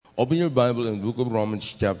Open your Bible in the book of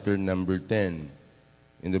Romans chapter number 10.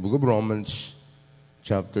 In the book of Romans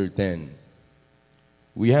chapter 10.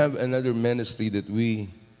 We have another ministry that we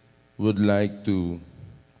would like to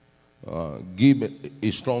give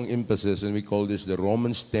a strong emphasis, and we call this the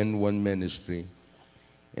Romans 10:1 ministry.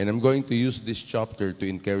 And I'm going to use this chapter to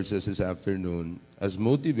encourage us this afternoon as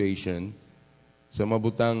motivation sa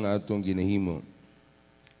mabutang atong ginahimo.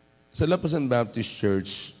 Sa Lapasan Baptist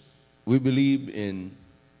Church, we believe in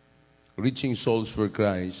reaching souls for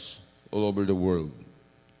Christ all over the world.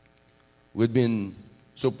 We've been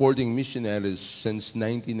supporting missionaries since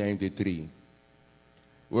 1993.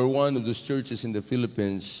 We're one of those churches in the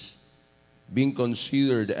Philippines being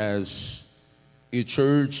considered as a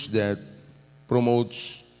church that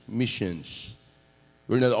promotes missions.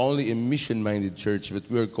 We're not only a mission-minded church, but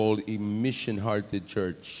we're called a mission-hearted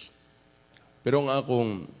church. Pero ang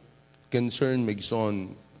akong concern,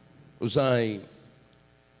 Megson, usay,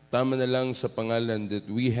 tama na lang sa pangalan that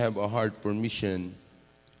we have a heart for mission.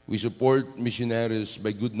 We support missionaries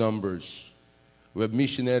by good numbers. We have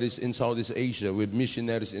missionaries in Southeast Asia. We have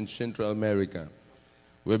missionaries in Central America.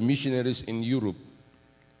 We have missionaries in Europe.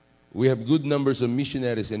 We have good numbers of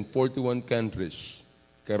missionaries in 41 countries.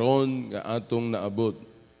 Karon nga atong naabot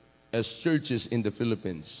as churches in the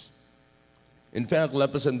Philippines. In fact,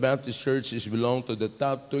 Lapasan Baptist Church is belong to the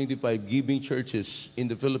top 25 giving churches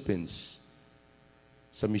in the Philippines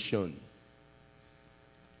sa misyon.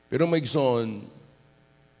 Pero Megson,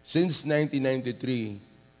 since 1993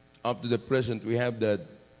 up to the present, we have that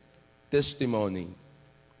testimony.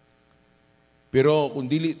 Pero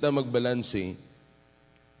kung dili ta magbalanse,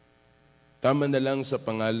 tama na lang sa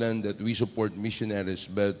pangalan that we support missionaries,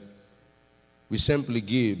 but we simply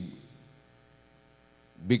give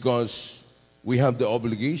because we have the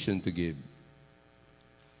obligation to give.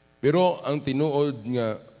 Pero ang tinuod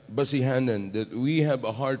nga basihanan that we have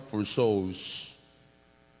a heart for souls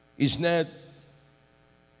is not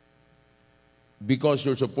because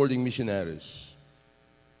you're supporting missionaries.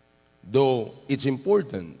 Though it's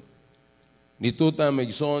important, nito ta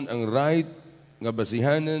Megson ang right nga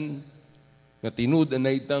basihanan nga tinud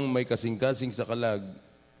na itang may kasing-kasing sa kalag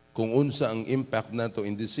kung unsa ang impact nato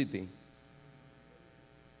in this city.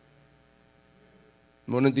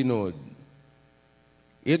 Mo nang tinud.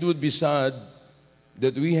 It would be sad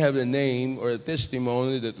that we have a name or a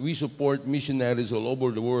testimony that we support missionaries all over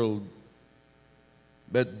the world,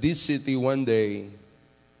 but this city one day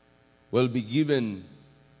will be given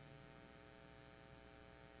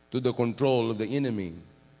to the control of the enemy.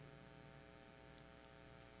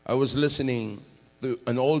 I was listening to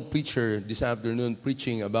an old preacher this afternoon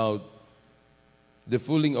preaching about the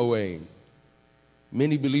fooling away.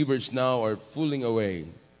 Many believers now are fooling away.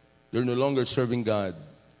 They're no longer serving God.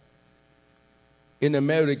 In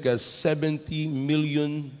America, 70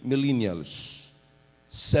 million millennials,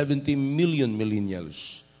 70 million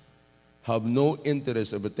millennials have no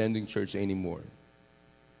interest of attending church anymore.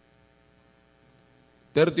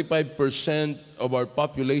 35% of our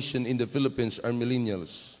population in the Philippines are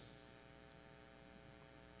millennials.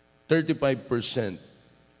 35%.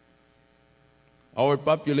 Our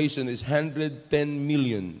population is 110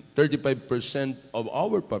 million. 35% of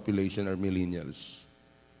our population are millennials.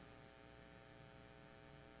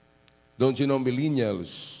 Don't you know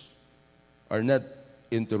millennials are not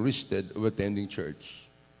interested of attending church,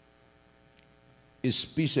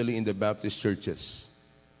 especially in the Baptist churches.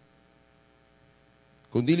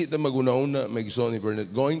 Kung dili ta maguna-una, Megson, if we're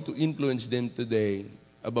not going to influence them today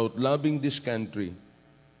about loving this country,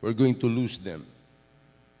 we're going to lose them.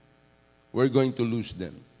 We're going to lose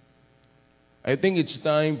them. I think it's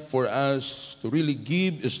time for us to really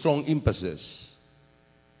give a strong emphasis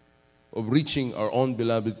of reaching our own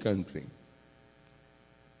beloved country.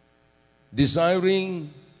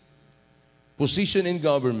 Desiring position in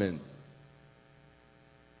government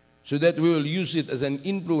so that we will use it as an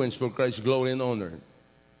influence for Christ's glory and honor.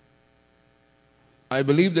 I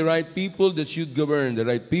believe the right people that should govern, the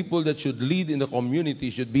right people that should lead in the community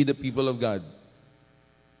should be the people of God.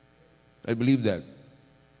 I believe that.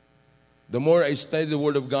 The more I study the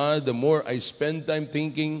Word of God, the more I spend time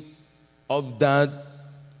thinking of that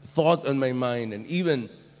thought on my mind and even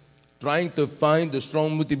trying to find the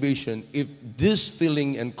strong motivation. If this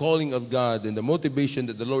feeling and calling of God and the motivation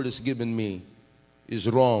that the Lord has given me is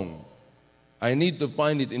wrong, I need to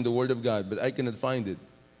find it in the Word of God, but I cannot find it.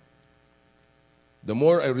 The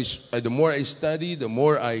more I study, the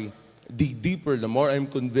more I dig deeper, the more I'm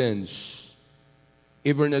convinced.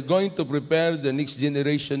 If we're not going to prepare the next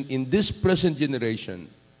generation in this present generation,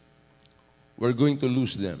 we're going to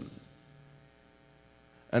lose them.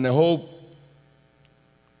 And I hope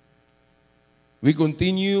we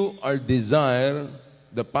continue our desire,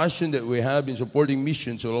 the passion that we have in supporting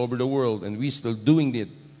missions all over the world, and we still doing it.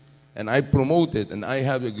 And I promote it, and I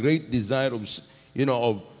have a great desire of,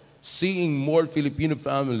 of seeing more Filipino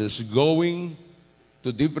families going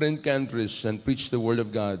to different countries and preach the Word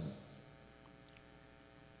of God.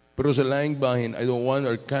 Pero sa laing bahin, I don't want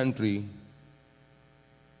our country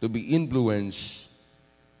to be influenced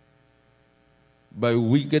by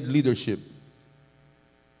wicked leadership.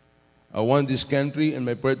 I want this country, and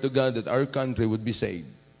my prayer to God, that our country would be saved.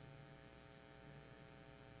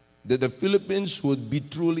 That the Philippines would be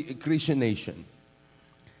truly a Christian nation.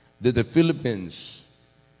 That the Philippines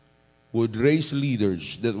would raise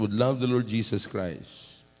leaders that would love the Lord Jesus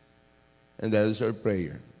Christ. And that is our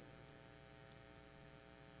prayer.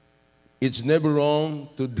 It's never wrong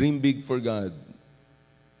to dream big for God.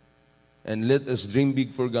 And let us dream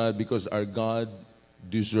big for God, because our God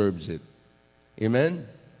deserves it. Amen?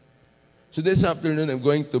 So this afternoon, I'm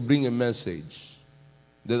going to bring a message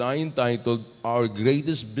that I entitled, Our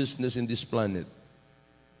Greatest Business in This Planet.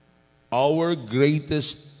 Our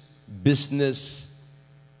greatest business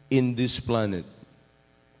in this planet.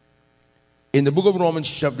 In the book of Romans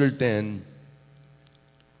chapter 10,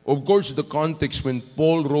 of course, the context when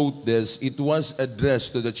Paul wrote this, it was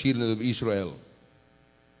addressed to the children of Israel.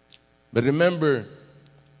 But remember,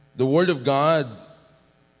 the Word of God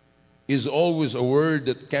is always a word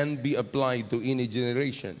that can be applied to any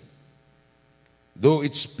generation. Though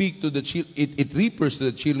it speaks to it refers to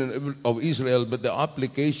the children of Israel, but the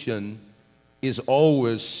application is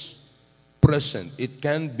always present. It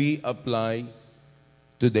can be applied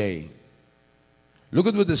today. Look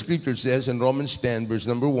at what the scripture says in Romans 10, verse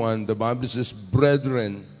number 1. The Bible says,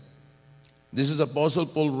 brethren. This is Apostle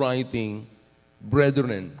Paul writing,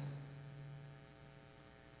 brethren.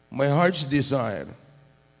 My heart's desire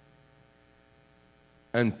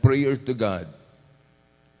and prayer to God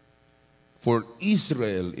for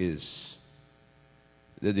Israel is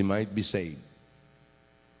that they might be saved.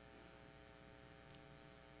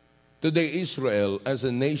 Today, Israel as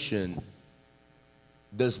a nation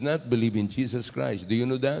does not believe in Jesus Christ. Do you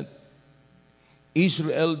know that?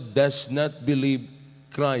 Israel does not believe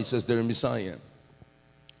Christ as their Messiah.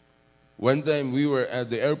 One time we were at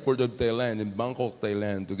the airport of Thailand, in Bangkok,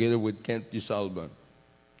 Thailand, together with Kent Gisalba.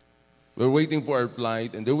 We were waiting for our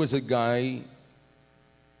flight, and there was a guy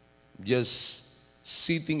just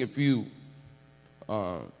sitting a few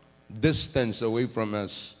distance away from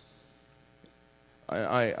us.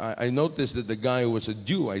 I noticed that the guy was a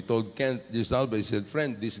Jew. I told Kent Gisalba, I said,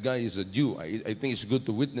 friend, this guy is a Jew. I think it's good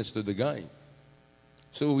to witness to the guy.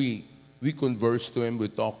 So we conversed to him, we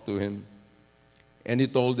talked to him. And he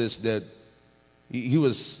told us that he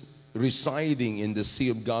was residing in the Sea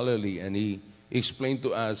of Galilee, and he explained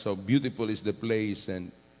to us how beautiful is the place.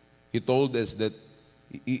 And he told us that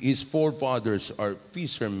his forefathers are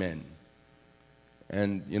fishermen.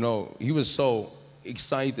 And, he was so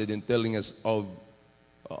excited in telling us of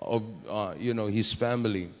his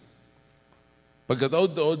family.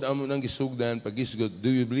 Pagkataod-taod amo nang gisugdan, pagisgot,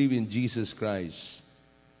 do you believe in Jesus Christ?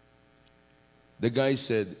 The guy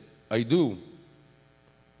said, I do.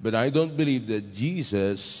 But I don't believe that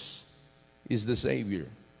Jesus is the Savior.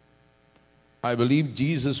 I believe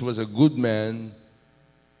Jesus was a good man,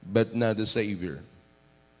 but not a Savior.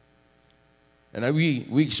 And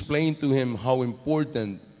we explained to him how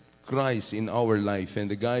important Christ in our life. And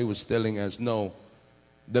the guy was telling us, no,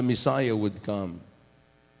 the Messiah would come.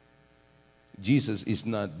 Jesus is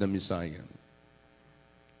not the Messiah.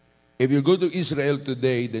 If you go to Israel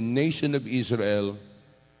today, the nation of Israel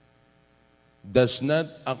does not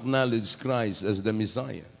acknowledge Christ as the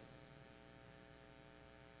Messiah.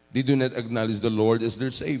 They do not acknowledge the Lord as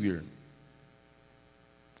their Savior.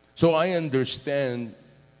 So I understand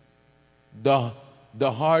the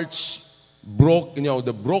heart's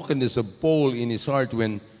the brokenness of Paul in his heart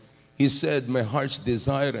when he said, my heart's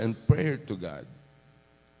desire and prayer to God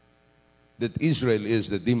that Israel is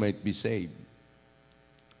that they might be saved.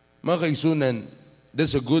 Mga kaisunan,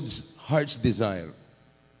 that's a good heart's desire.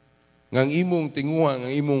 Ngang imong tinguhan,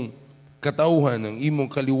 ang imong katauhan, ang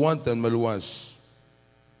imong kaliwatan maluwas.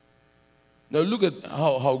 Now look at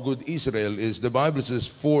how good Israel is. The Bible says,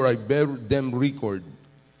 for I bear them record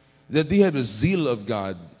that they have a zeal of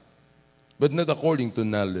God, but not according to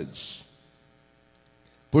knowledge.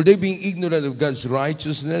 For they being ignorant of God's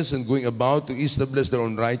righteousness and going about to establish their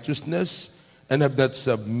own righteousness, and have not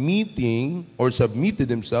submitted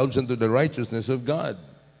themselves unto the righteousness of God.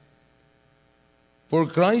 For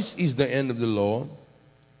Christ is the end of the law,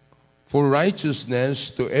 for righteousness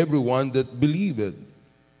to everyone that believeth.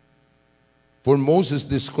 For Moses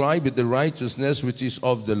described the righteousness which is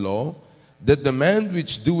of the law, that the man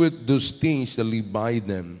which doeth those things shall live by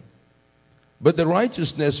them. But the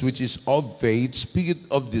righteousness which is of faith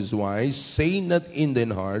speaketh of this wise, say not in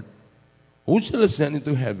thine heart, who shall ascend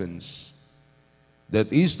into heavens?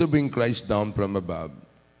 That is to bring Christ down from above.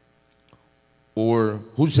 Or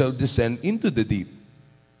who shall descend into the deep?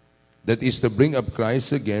 That is to bring up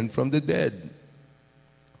Christ again from the dead.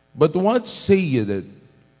 But what say ye that?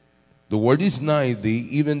 The word is nigh thee,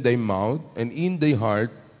 even thy mouth, and in thy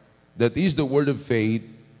heart, that is the word of faith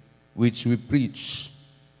which we preach.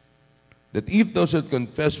 That if thou shalt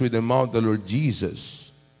confess with thy mouth the Lord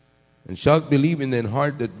Jesus, and shalt believe in thine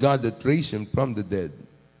heart that God hath raised him from the dead,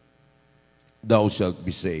 thou shalt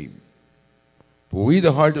be saved. For with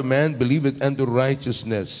the heart of man believeth unto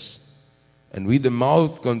righteousness, and with the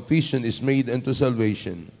mouth confession is made unto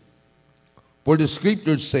salvation. For the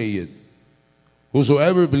Scripture saith,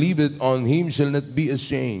 whosoever believeth on him shall not be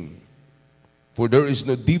ashamed. For there is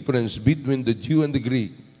no difference between the Jew and the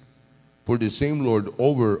Greek, for the same Lord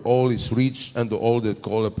over all is rich unto all that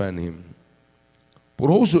call upon him. For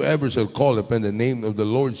whosoever shall call upon the name of the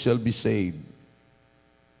Lord shall be saved.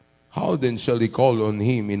 How then shall they call on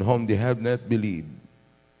him in whom they have not believed?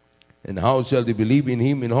 And how shall they believe in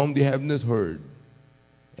him in whom they have not heard?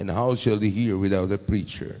 And how shall they hear without a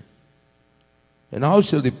preacher? And how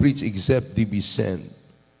shall they preach except they be sent?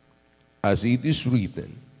 As it is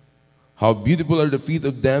written, how beautiful are the feet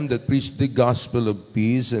of them that preach the gospel of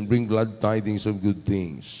peace and bring glad tidings of good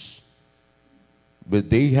things. But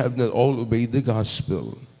they have not all obeyed the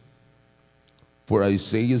gospel. For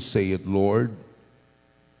Isaiah saith, Lord,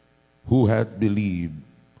 who hath believed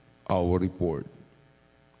our report?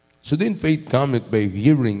 So then faith cometh by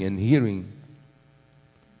hearing, and hearing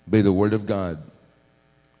by the word of God.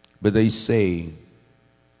 But they say,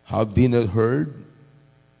 have they not heard?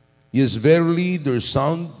 Yes, verily, their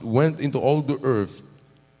sound went into all the earth,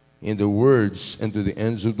 and their words unto the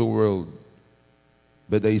ends of the world.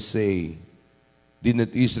 But I say, did not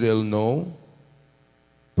Israel know?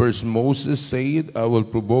 First Moses said, I will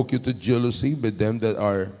provoke you to jealousy by them that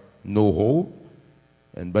are no hope,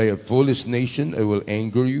 and by a foolish nation I will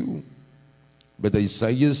anger you. But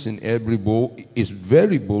Isaiah is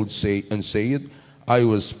very bold, saith, I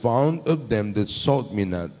was found of them that sought me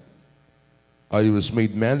not. I was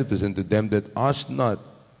made manifest unto them that asked not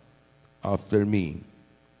after me.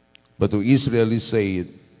 But to Israel he said,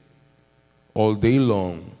 all day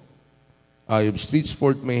long I have stretched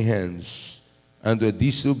forth my hands unto a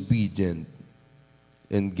disobedient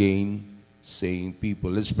and gainsaying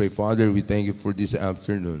people. Let's pray. Father, we thank you for this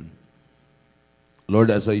afternoon.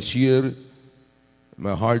 Lord, as I share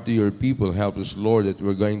my heart to your people, help us, Lord, that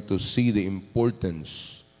we're going to see the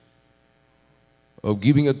importance of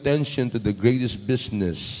giving attention to the greatest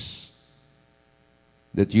business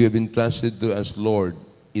that you have entrusted to us, Lord,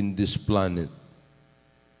 in this planet.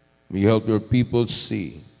 We help your people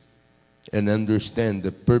see and understand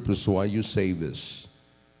the purpose why you save us,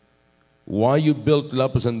 why you built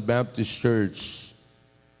Lapasan Baptist Church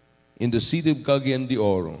in the city of Cagayan de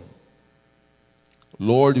Oro.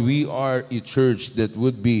 Lord, we are a church that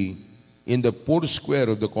would be in the poor square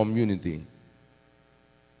of the community,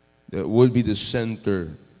 that would be the center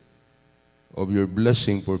of your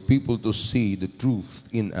blessing for people to see the truth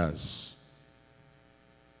in us.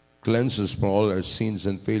 Cleanse us from all our sins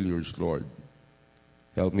and failures, Lord.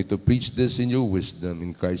 Help me to preach this in your wisdom.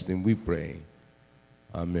 In Christ's name we pray.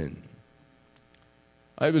 Amen.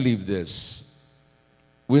 I believe this.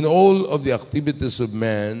 When all of the activities of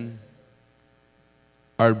man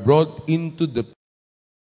are brought into the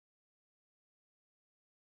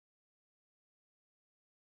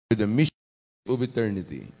mission of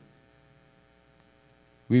eternity,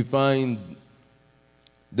 we find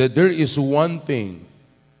that there is one thing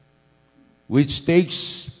which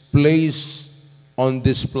takes place on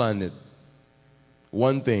this planet.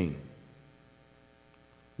 One thing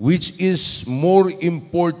which is more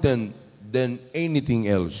important than anything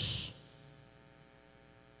else.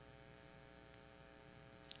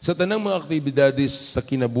 Sa tanang mga aktibidades sa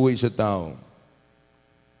kinabuhi sa tao,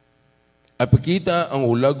 apakita ang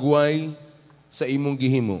hulagway sa imong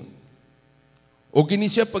gihimo. O kini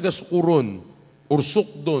siya pagasukuron or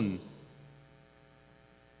sukdon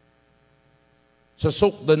sa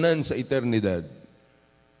sukdanan sa eternidad.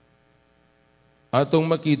 Atong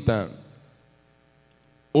makita,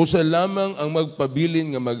 usa lamang ang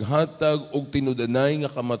magpabilin nga maghatag og tinudanay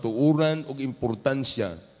nga kamatuoran og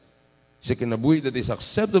importansya sa kinabuhi that is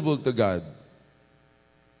acceptable to God.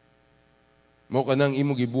 Mo kanang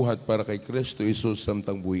imong gibuhat para kay Kristo Jesus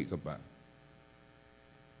samtang buhi ka pa.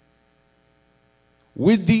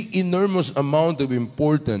 With the enormous amount of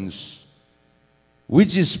importance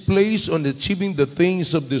which is placed on achieving the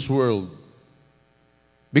things of this world.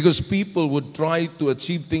 Because people would try to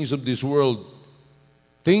achieve things of this world,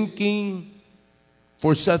 thinking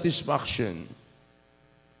for satisfaction.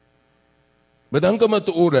 But ang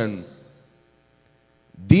kamatuoran,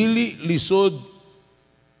 dili lisod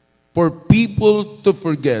for people to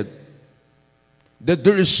forget that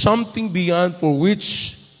there is something beyond for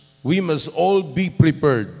which we must all be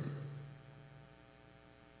prepared.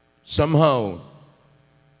 Somehow,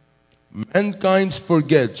 mankind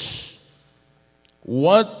forgets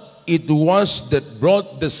what it was that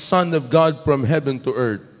brought the Son of God from heaven to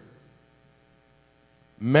earth.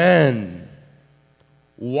 Man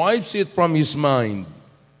wipes it from his mind.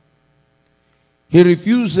 He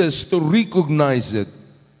refuses to recognize it.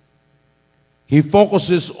 He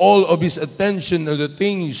focuses all of his attention on the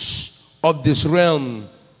things of this realm,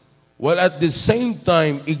 while at the same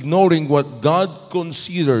time ignoring what God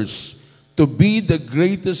considers to be the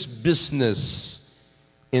greatest business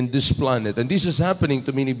in this planet. And this is happening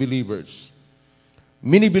to many believers.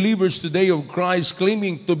 Many believers today of Christ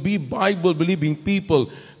claiming to be Bible-believing people,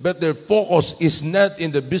 but their focus is not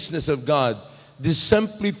in the business of God. They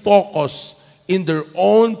simply focus in their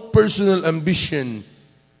own personal ambition,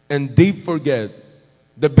 and they forget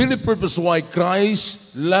the very purpose why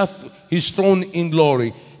Christ left His throne in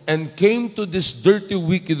glory and came to this dirty,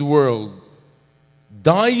 wicked world,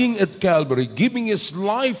 dying at Calvary, giving His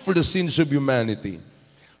life for the sins of humanity.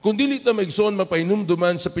 Kung dili ta maigsoon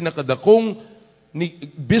mapainumduman sa pinakadakong ni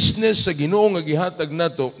business sa Ginoo nga gihatag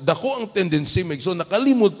nato, dako ang tendency maigsoon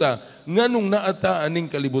nakalimot ta nganong naata aning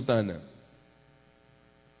kalibutana.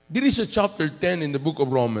 Diri sa chapter 10 in the book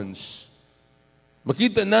of Romans,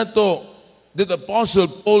 makita nato that Apostle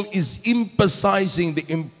Paul is emphasizing the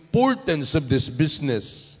importance of this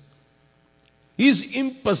business. He's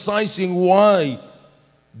emphasizing why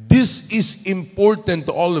this is important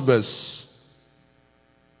to all of us.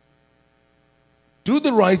 Through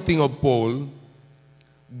the writing of Paul,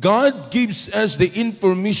 God gives us the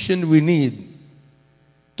information we need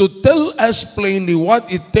to tell us plainly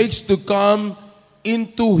what it takes to come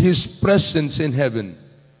into His presence in heaven.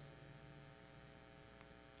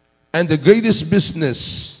 And the greatest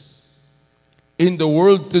business in the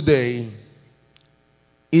world today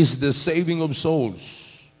is the saving of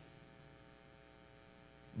souls.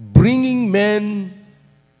 Bringing men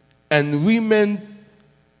and women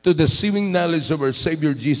to the saving knowledge of our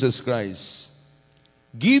Savior Jesus Christ.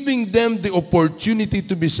 Giving them the opportunity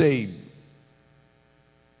to be saved.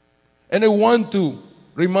 And I want to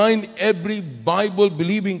remind every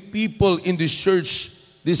Bible-believing people in this church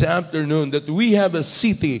this afternoon that we have a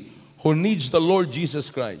city who needs the Lord Jesus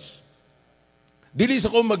Christ. Dili sa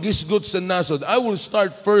ko magisgot sa nasod. I will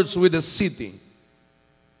start first with the city.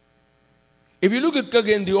 If you look at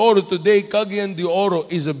Cagayan de Oro today, Cagayan de Oro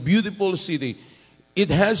is a beautiful city. It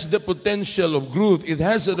has the potential of growth. It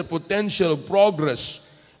has the potential of progress.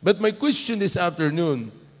 But my question this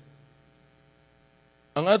afternoon,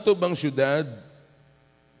 ang ato bang syudad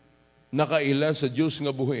nakaila sa Diyos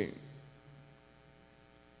nga buhi?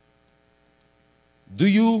 Do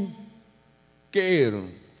you care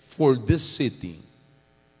for this city?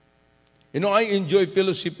 You know, I enjoy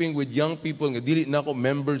fellowshipping with young people. Nga dili na ako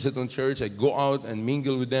members at itong church. I go out and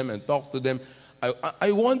mingle with them and talk to them. I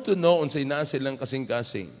want to know unsay na silang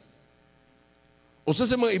kasing-kasing. Usa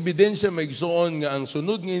sa mga ebidensya maigsoon nga ang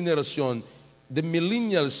sunod nga henerasyon, the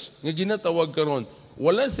millennials nga ginatawag karon,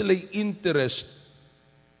 wala sila'y interest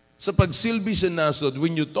sa pagsilbi sa nasod.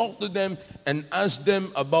 When you talk to them and ask them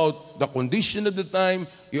about the condition of the time,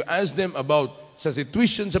 you ask them about sa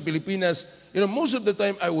situation sa Pilipinas, you know, most of the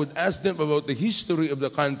time I would ask them about the history of the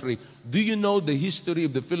country. Do you know the history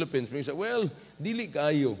of the Philippines? May say, well, dili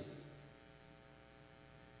kayo.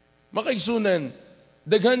 Makaigsunan,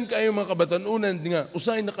 daghan kayo mga kabatanunan nga,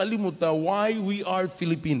 usay nakalimuta why we are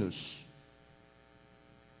Filipinos.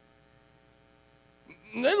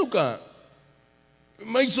 Ngano ka?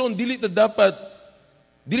 Maigsoon, dili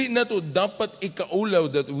na to dapat ikaulaw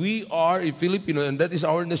that we are a Filipino and that is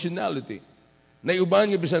our nationality. Naiuban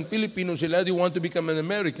nga bisan Filipino sila, they want to become an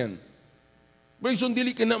American. Maigsoon,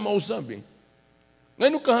 dili ka na mausab eh.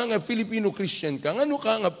 Ngano ka nga Filipino Christian ka? Ngano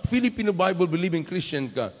ka nga Filipino Bible-believing Christian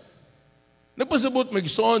ka? Nagpasabot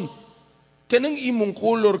magson, kanang imong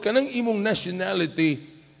color, kanang imong nationality,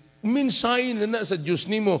 mensahe na sa Diyos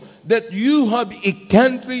nimo that you have a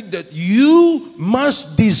country that you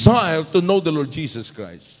must desire to know the Lord Jesus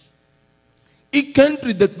Christ. A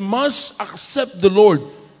country that must accept the Lord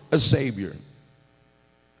as Savior.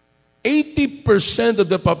 80%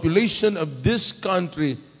 of the population of this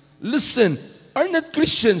country, listen, are not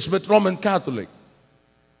Christians but Roman Catholic.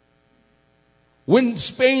 When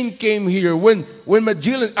Spain came here, when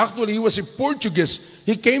Magellan, actually he was a Portuguese,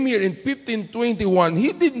 he came here in 1521.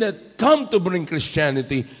 He did not come to bring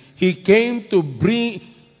Christianity. He came to bring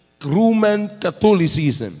Roman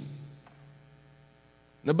Catholicism.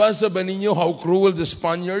 Nabasa ba ninyo how cruel the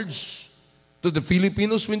Spaniards to the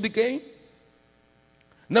Filipinos when they came?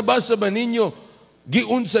 Nabasa ba ninyo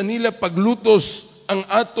giunsa nila paglutos ang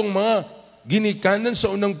atong mga ginikanan sa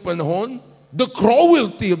unang panahon? The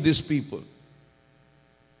cruelty of these people.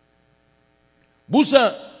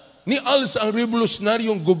 Busa, ni alsa ang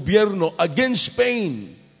revolutionaryong gobyerno against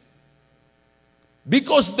Spain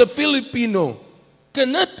because the Filipino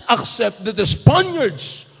cannot accept that the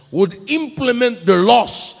Spaniards would implement their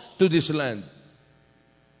laws to this land.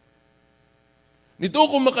 Nito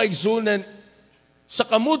ko makaigsunan sa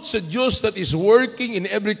kamot sa Diyos that is working in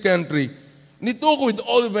every country. Nito ko with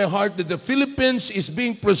all of my heart that the Philippines is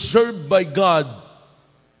being preserved by God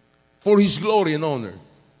for His glory and honor.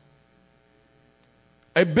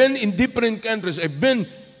 I've been in different countries. If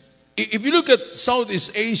you look at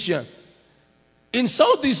Southeast Asia, in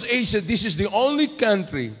Southeast Asia, this is the only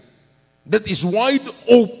country that is wide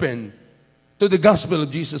open to the gospel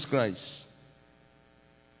of Jesus Christ.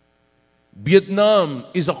 Vietnam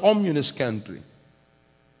is a communist country.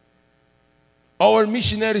 Our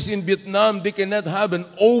missionaries in Vietnam, they cannot have an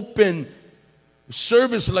open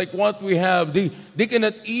service like what we have. They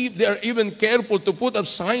cannot eat. They are even careful to put a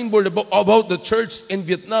signboard about the church in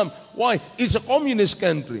Vietnam. Why? It's a communist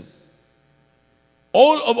country.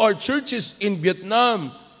 All of our churches in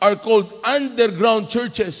Vietnam are called underground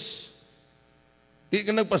churches. Di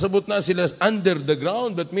ka nagpasabot na sila under the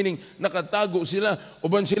ground, but meaning nakatago sila.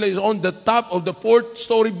 Uban sila is on the top of the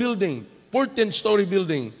 14th-story building.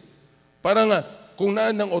 Para nga, kung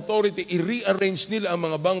naan ng authority, i-rearrange nila ang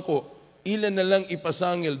mga bangko, ilan na lang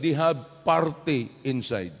ipasangil, they have party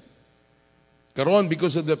inside. Karon,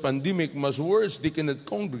 because of the pandemic, mas worse, they cannot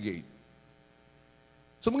congregate.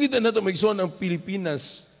 So, makita natin, magson, ang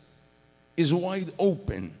Pilipinas is wide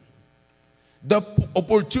open. The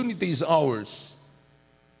opportunity is ours.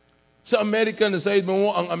 Sa America, na side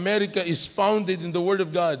mo, ang America is founded in the Word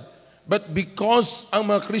of God. But because ang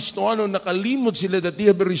mga Kristiyano nakalimot sila that they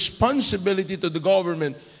have a responsibility to the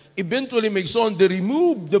government, eventually makes on, they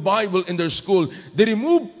remove the Bible in their school. They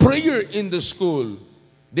remove prayer in the school.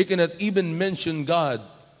 They cannot even mention God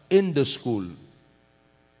in the school.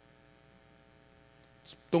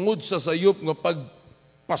 Tungod sa sayop ng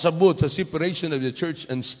pagpasabot sa separation of the church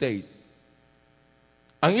and state.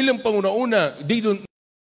 Ang ilang panguna-una, they don't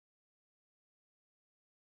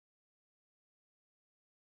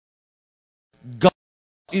God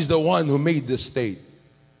is the one who made the state.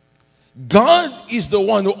 God is the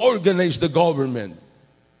one who organized the government.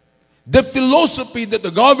 The philosophy that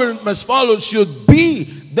the government must follow should be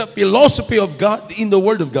the philosophy of God in the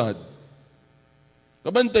Word of God.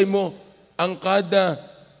 Kabantay mo, ang kada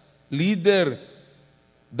leader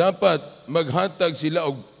dapat maghatag sila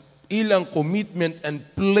og ilang commitment and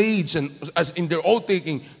pledge and as in their oath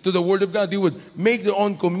taking to the Word of God. They would make their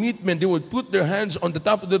own commitment. They would put their hands on the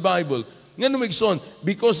top of the Bible. Nga numigson,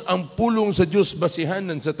 because ang pulong sa Diyos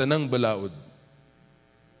basihanan sa tanang balaod.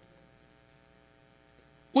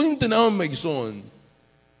 Kung yung tanawang maigson,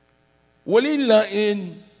 walin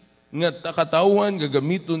lain nga katawan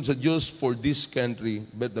gagamiton sa Diyos for this country,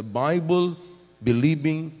 but the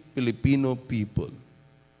Bible-believing Filipino people.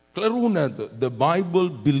 Klaro na to, the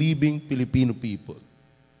Bible-believing Filipino people.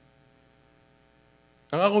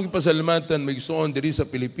 Ang akong ipasalamatan, maigson, diri sa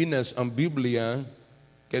Pilipinas, ang Biblia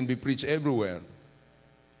can be preached everywhere.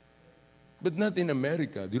 But not in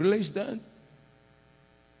America. Do you realize that?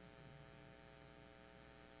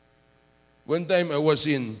 One time I was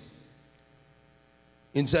in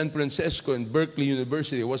San Francisco in Berkeley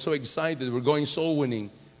University. I was so excited. We're going soul winning.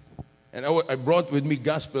 And I brought with me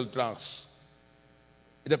gospel tracts.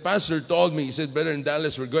 The pastor told me, he said, Brother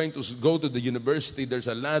Andales, we're going to go to the university. There's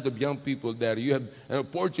a lot of young people there. You have an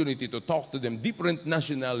opportunity to talk to them, different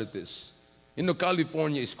nationalities. You know,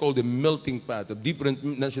 California is called a melting pot of different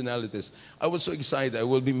nationalities. I was so excited. I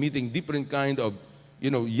will be meeting different kind of,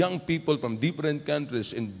 young people from different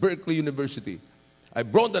countries in Berkeley University. I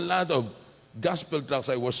brought a lot of gospel tracts.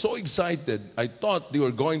 I was so excited. I thought they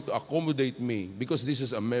were going to accommodate me because this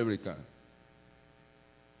is America.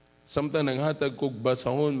 Samtang nanghatag kog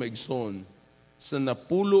basahon maigsoon, sa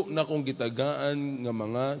napulo na kong gitagaan nga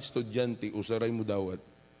mga estudyante, usaray mo dawat.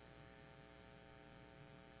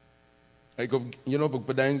 Ay,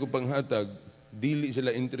 pagpadayon ko panghatag, dili sila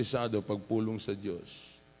interesado pagpulong sa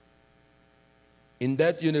Diyos. In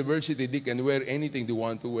that university, they can wear anything they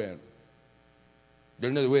want to wear.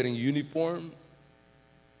 They're not wearing uniform.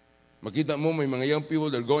 Makita mo, may mga young people,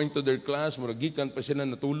 they're going to their class, muragikan pa sila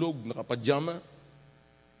natulog, nakapajama.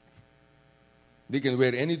 They can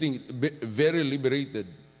wear anything, very liberated.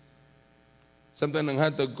 Samtang nang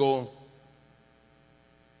hatag ko,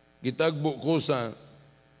 gitagbo ko sa,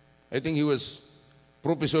 I think he was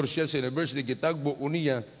professor siya sa university, gitagbo ko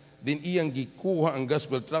niya, din iyang gikuha ang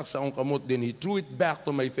gospel tract sa akong kamot, then he threw it back to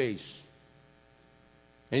my face.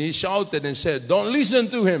 And he shouted and said, "Don't listen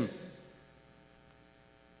to him."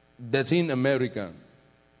 That's in America.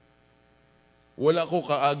 Wala ko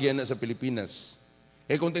kaagyan na sa Pilipinas.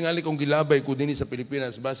 Kung tingali kong gilabay ko din sa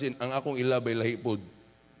Pilipinas, basin ang akong ilabay lahipod.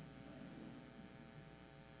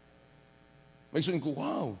 May suon ko,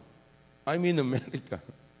 wow, I'm in America.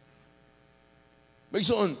 May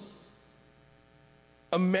suon,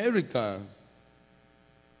 America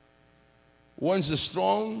wants a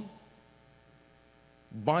strong,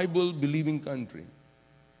 Bible-believing country.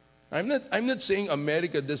 I'm not saying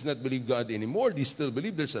America does not believe God anymore. They still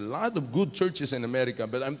believe. There's a lot of good churches in America,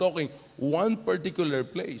 but I'm talking one particular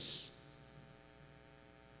place.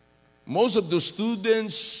 Most of the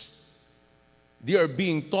students, they are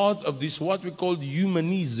being taught of this what we call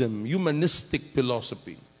humanism, humanistic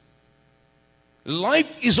philosophy.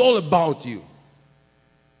 Life is all about you.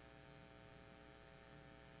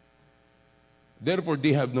 Therefore,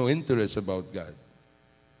 they have no interest about God.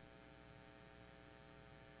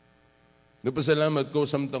 Napasalamat ko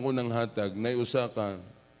samtang ko ng hatag na usa ka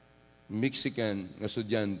Mexican na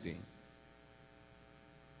estudyante.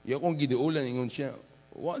 Yung akong giduulan, ingon siya,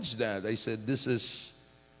 "What's that?" I said, This is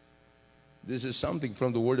something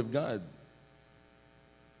from the Word of God.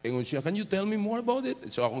 Ingon siya, "Can you tell me more about it?"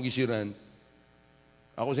 So akong gisiran.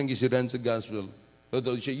 Ako siyang gisiran sa gospel. So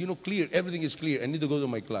siya, clear, everything is clear. I need to go to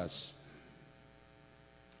my class.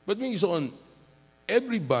 But when you saw on,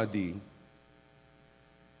 everybody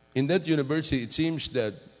in that university, it seems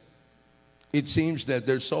that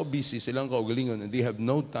they're so busy, silang kaugalingon, and they have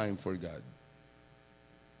no time for God.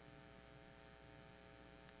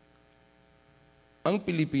 Ang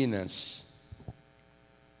Pilipinas,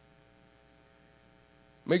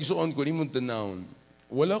 may gisuon ko, nimong tanawon,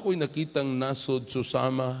 wala ko'y nakitang nasod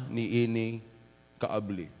susama ni ini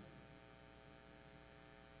kaabli.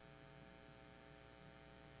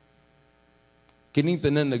 Kining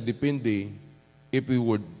tanan nagdepende if we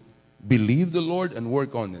would believe the Lord and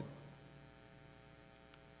work on it.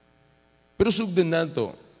 Pero sugdan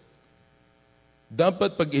nato,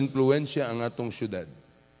 dapat pag-influensya ang atong syudad.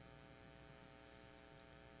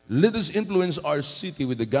 Let us influence our city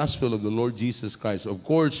with the gospel of the Lord Jesus Christ. Of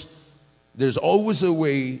course, there's always a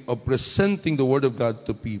way of presenting the Word of God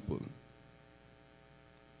to people.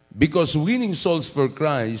 Because winning souls for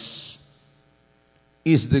Christ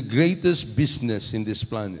is the greatest business in this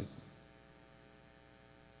planet.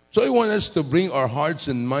 So I want us to bring our hearts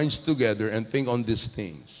and minds together and think on these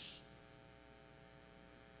things.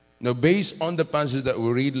 Now, based on the passage that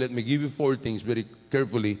we read, let me give you 4 things very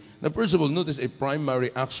carefully. Now, first of all, notice a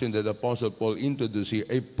primary action that Apostle Paul introduced here.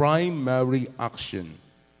 A primary action.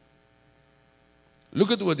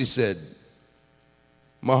 Look at what he said.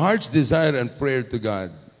 My heart's desire and prayer to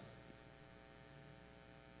God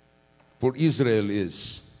for Israel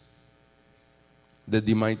is that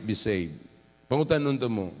they might be saved. Pangutanong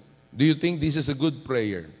mo, do you think this is a good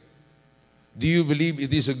prayer? Do you believe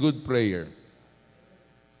it is a good prayer?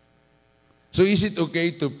 So is it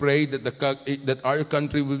okay to pray that our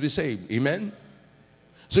country will be saved? Amen?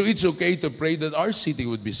 So it's okay to pray that our city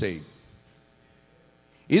would be saved.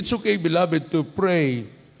 It's okay, beloved, to pray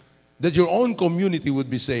that your own community would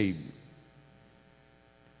be saved.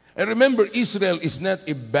 And remember, Israel is not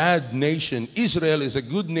a bad nation. Israel is a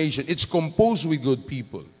good nation. It's composed with good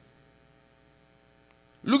people.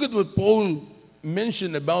 Look at what Paul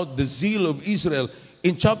mentioned about the zeal of Israel.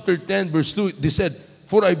 In chapter 10, verse 2, they said,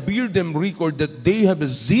 "For I bear them record that they have a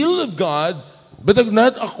zeal of God, but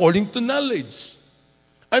not according to knowledge."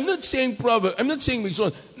 I'm not saying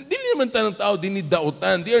Migson, hindi naman tanang tao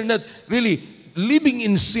dinidautan. They are not really living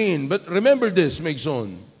in sin. But remember this,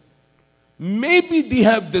 Migson. Maybe they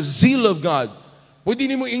have the zeal of God. Pwede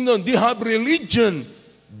ni mo ingnon, they have religion,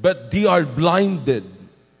 but they are blinded.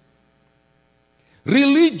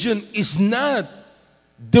 Religion is not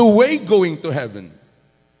the way going to heaven.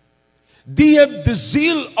 They have the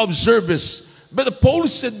zeal of service, but Paul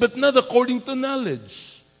said, but not according to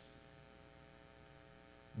knowledge.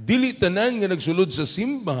 Dili tanan nga nagsulod sa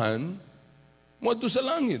simbahan, moadto sa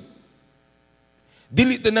langit.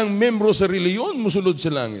 Dili tanang membro sa reliyon, musulod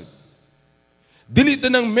sa langit. Dili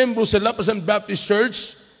tanang membro sa Lapasan Baptist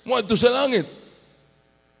Church, moadto sa langit.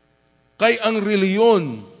 Kay ang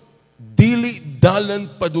reliyon, dili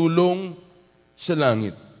dalan padulong sa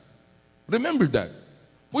langit. Remember that.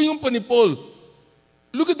 Puyong pa ni Paul.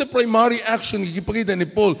 Look at the primary action ipakita ni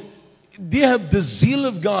Paul. They have the zeal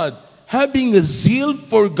of God. Having a zeal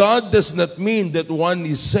for God does not mean that one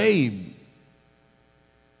is saved.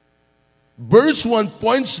 Verse 1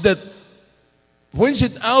 points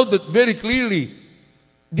it out that very clearly.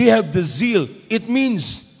 They have the zeal. It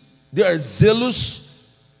means they are zealous,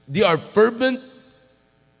 they are fervent,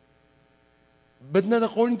 but not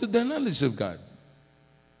according to the knowledge of God.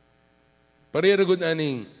 Pareha gud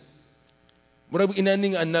aning murag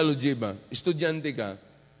inaning analogy ba? Estudyante ka,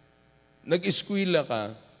 nag-eskwela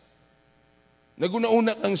ka,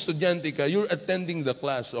 naguna-una kang estudyante ka, you're attending the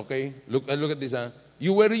class, okay? Look at this ha.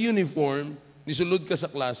 You wear a uniform, nisulod ka sa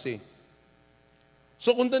klase.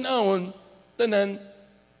 So kung tanawon, tanan,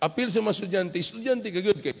 appeal sa mga estudyante ka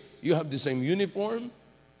good kay you have the same uniform,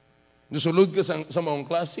 nisulod ka sa maong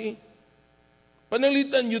klase,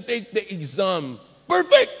 panalitan you take the exam,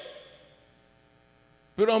 perfect!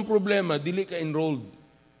 Pero ang problema, dili ka enrolled.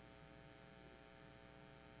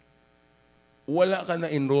 Wala ka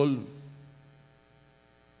na enroll.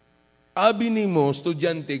 Abi nimo,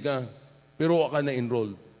 estudyante ka, pero wala ka na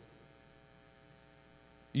enroll.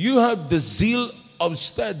 You have the zeal of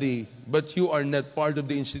study, but you are not part of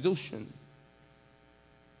the institution.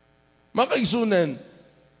 Makaigsunan,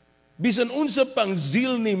 bisan unsa pang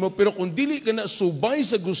zeal nimo, pero kung dili ka na subay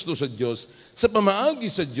sa gusto sa Dios, sa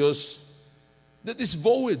pamaagi sa Dios, that is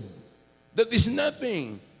void. That is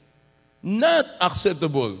nothing. Not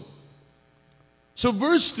acceptable. So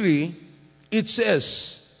verse 3, it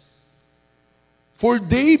says, for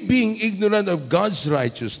they being ignorant of God's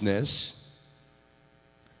righteousness,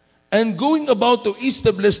 and going about to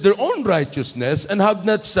establish their own righteousness, and have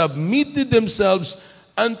not submitted themselves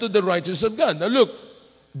unto the righteousness of God. Now look,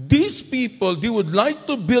 these people, they would like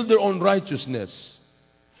to build their own righteousness,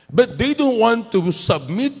 but they don't want to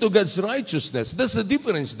submit to God's righteousness. That's the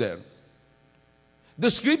difference there.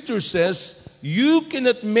 The scripture says, you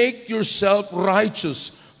cannot make yourself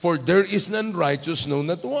righteous, for there is none righteous, no,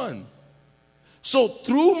 not one. So,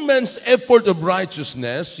 through man's effort of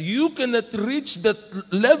righteousness, you cannot reach that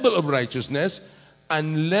level of righteousness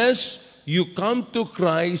unless you come to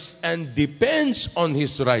Christ and depends on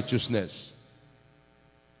His righteousness.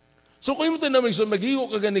 So, kung mo tayo maghigo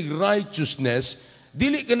ka ganig righteousness,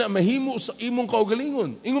 dili ka na mahimo sa imong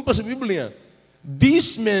kaugalingon. Ingon pa sa Biblia,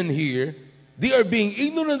 these men here, they are being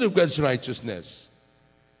ignorant of God's righteousness,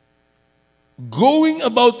 going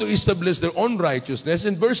about to establish their own righteousness.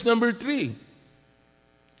 In verse number 3,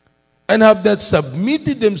 and have not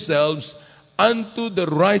submitted themselves unto the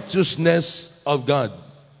righteousness of God.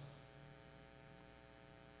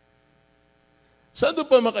 Saan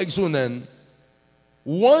pa makaigsunan?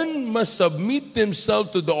 One must submit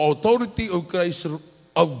himself to the authority of Christ,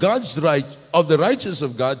 of God's right, of the righteousness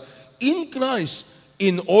of God in Christ,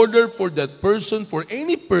 in order for that person, for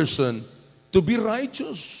any person, to be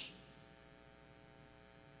righteous.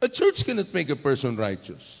 A church cannot make a person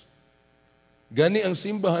righteous. Gani ang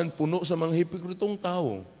simbahan puno sa mga hipokritong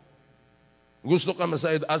tao. Gusto ka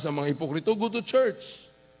masayad sa mga hipokrito, go to church.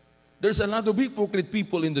 There's a lot of hypocrite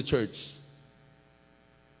people in the church.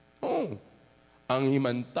 Oh, ang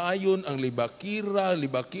himantayon, ang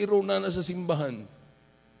libakiro na nasa simbahan.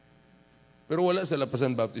 Pero wala sa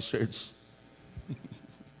Lapasan Baptist Church.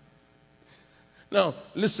 Now,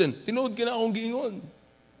 listen, tinuod ka na akong giingon.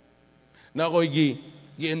 Na ako'y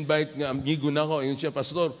gi-invite nga, amigo na ako, yun siya,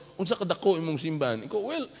 Pastor, unsa kadako imong simbahan? Iko,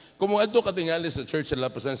 well, kung mga adto katingali sa church sa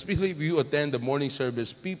Lapasan, especially if you attend the morning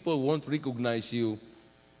service, people won't recognize you.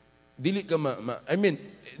 Dili ka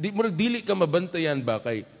dili ka mabantayan ba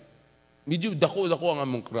kay medyo dako ang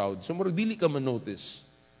among crowd. So murag dili ka ma-notice.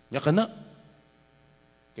 Nya kana.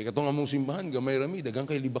 Kay katong among simbahan gamay rami dagang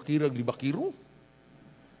kay libakiro.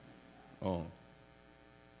 Oh.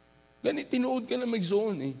 Gani tinuod ka na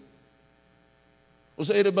magzoon eh. O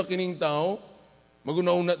sa ira ba kining tao,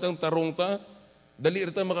 magunauna tang tarong ta, dali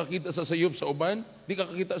ta makakita sa sayop sa uban, di ka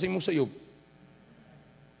kakita sa imong sayop.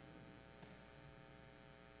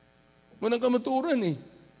 Manang kamaturan eh.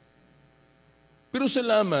 Pero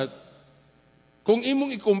salamat, kung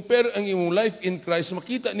imong i-compare ang imong life in Christ,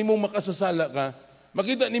 makita nimong makasasala ka,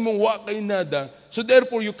 makita nimong wa kay nada, so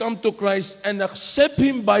therefore you come to Christ and accept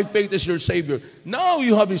Him by faith as your Savior. Now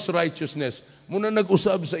you have His righteousness. Muna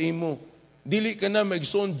nag-usab sa imo. Dili ka na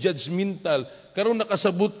mag-son judgmental. Karon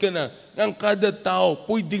nakasabot ka na ang kada tao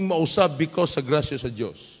pwedeng mausab because sa grasya sa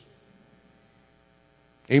Diyos.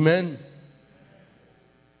 Amen?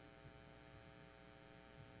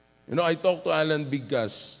 You know, I talked to Alan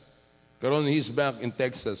Bigas. Karon he's back in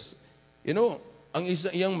Texas. You know, ang isa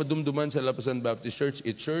iyang madumduman sa Lapasan Baptist Church,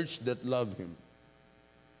 a church that love him.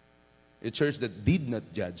 A church that did not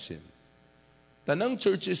judge him. Tanang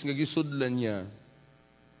churches nga gisudlan niya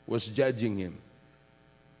was judging him.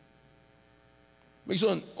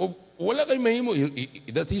 Magson, wala kay mahimo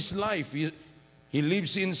that his life, he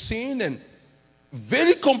lives in sin and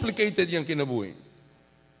very complicated yung kinabuhi.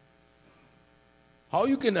 How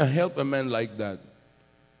you can help a man like that?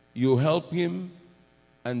 You help him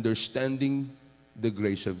understanding the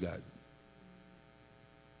grace of God.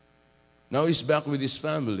 Now he's back with his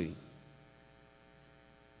family.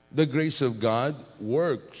 The grace of God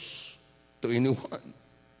works to anyone.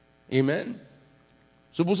 Amen?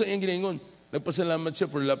 So busa yung ginaingon, nagpasalamat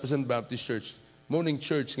siya for Lapasan Baptist Church. Morning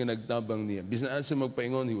church nga nagtabang niya. Bisnaan siya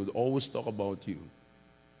magpaingon, he would always talk about you.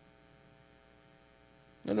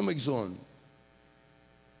 Ano magson?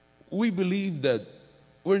 We believe that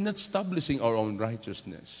we're not establishing our own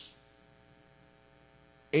righteousness.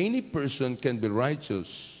 Any person can be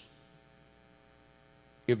righteous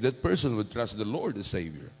if that person would trust the Lord as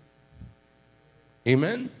Savior.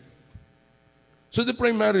 Amen? So the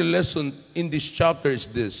primary lesson in this chapter is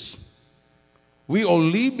this. We all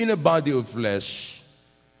live in a body of flesh.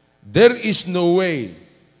 There is no way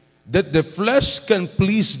that the flesh can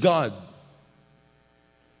please God.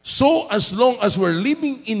 So as long as we're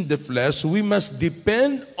living in the flesh, we must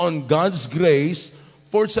depend on God's grace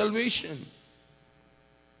for salvation.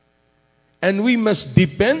 And we must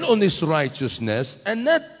depend on His righteousness and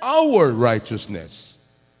not our righteousness.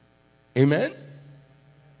 Amen?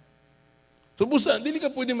 So busa, dili ka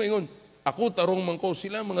pwede maingon, ako tarong man ko,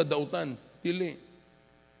 sila mga dautan. Dili.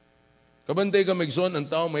 Kabantay ka magson, ang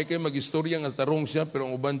tao may kayo mag-istorya nga tarong siya, pero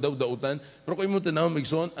ang uban daw dautan. Pero kayo mo tanaw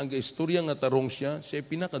magson, ang istorya nga tarong siya, siya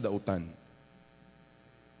pinakadautan.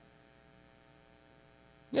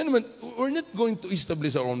 Yan naman, we're not going to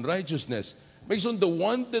establish our own righteousness. Magson, the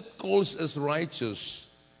one that calls us righteous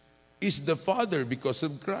is the Father because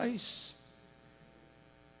of Christ.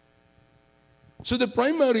 So the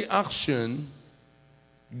primary action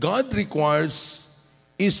God requires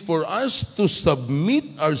is for us to submit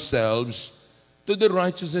ourselves to the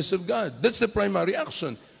righteousness of God. That's the primary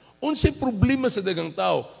action. Unsay problema sa dagang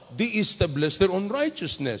tao, they establish their own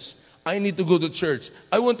righteousness. I need to go to church.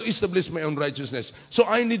 I want to establish my own righteousness. So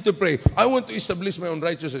I need to pray. I want to establish my own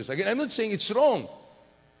righteousness. Again, I'm not saying it's wrong.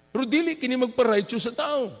 Pero dili kini magpa-righteous sa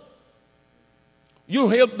tao. You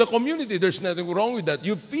help the community, there's nothing wrong with that.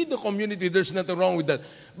 You feed the community, there's nothing wrong with that.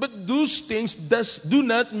 But those things do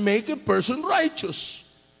not make a person righteous.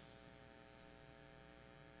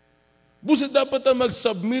 Busa dapat na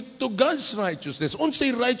mag-submit to God's righteousness.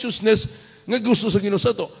 Unsay righteousness nga gusto sa Ginoo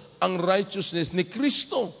sato? Ang righteousness ni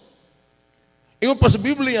Kristo. Ingon pa sa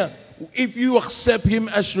Biblia, if you accept Him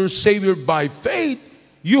as your Savior by faith,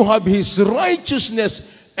 you have His righteousness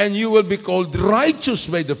and you will be called righteous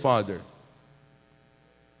by the Father.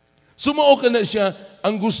 Sumao ka na siya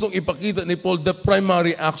ang gustong ipakita ni Paul, the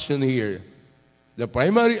primary action here. The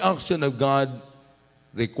primary action of God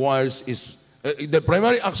requires is, the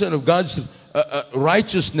primary action of God's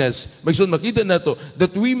righteousness, magsun makita na to,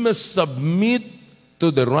 that we must submit to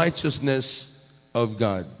the righteousness of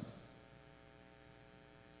God.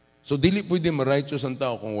 So, dili pwede ma-righteous ang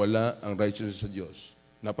tao kung wala ang righteousness sa Diyos.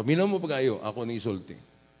 Napaminaw mo pa kayo, ako ni isulti.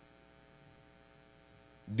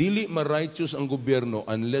 Dili ma-righteous ang gobyerno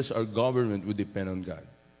unless our government would depend on God.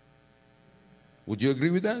 Would you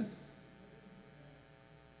agree with that?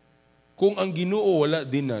 Kung ang Ginoo wala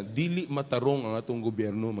din na, dili matarong ang atong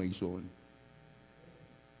gobyerno, mga igsoon.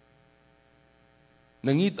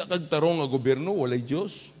 Nangita kag tarong ang gobyerno, walay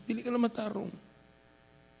Diyos, dili ka na matarong.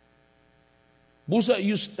 Busa,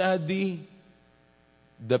 you study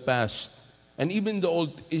the past and even the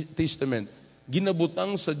Old Testament.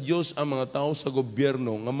 Ginabutang sa Diyos ang mga tao sa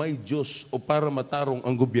gobyerno nga may Diyos o para matarong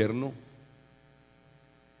ang gobyerno.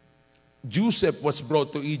 Joseph was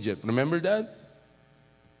brought to Egypt. Remember that?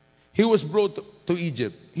 He was brought to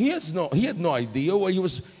Egypt. He had no idea why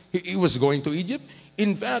he was going to Egypt.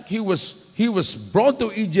 In fact, he was brought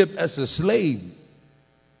to Egypt as a slave.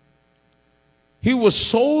 He was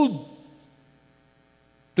sold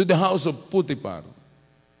to the house of Potiphar.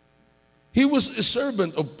 He was a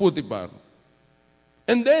servant of Potiphar.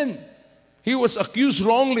 And then, he was accused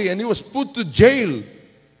wrongly and he was put to jail.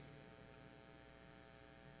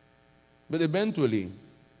 But eventually,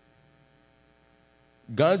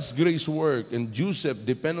 God's grace worked and Joseph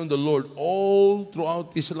depended on the Lord all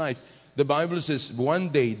throughout his life. The Bible says, one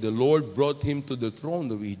day, the Lord brought him to the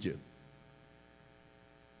throne of Egypt.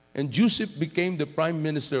 And Joseph became the prime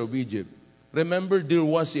minister of Egypt. Remember, there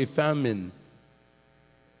was a famine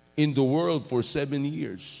in the world for 7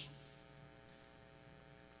 years.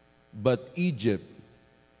 But Egypt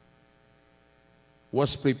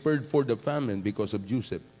was prepared for the famine because of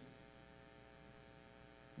Joseph.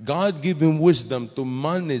 God gave him wisdom to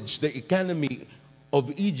manage the economy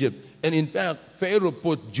of Egypt. And in fact, Pharaoh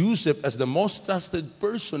put Joseph as the most trusted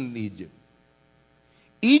person in Egypt.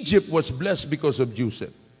 Egypt was blessed because of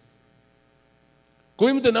Joseph.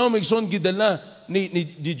 Kung imo tanaw magson gidala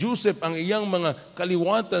ni Joseph ang iyang mga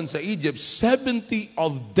kaliwatan sa Egypt, 70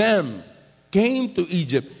 of them came to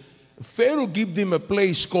Egypt. Pharaoh gave them a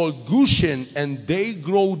place called Goshen, and they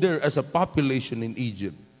grow there as a population in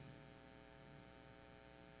Egypt.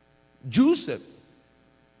 Joseph.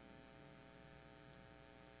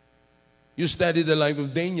 You study the life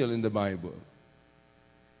of Daniel in the Bible.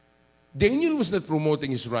 Daniel was not promoting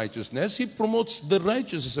his righteousness. He promotes the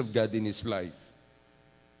righteousness of God in his life.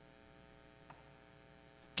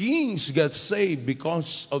 Kings got saved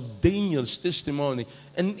because of Daniel's testimony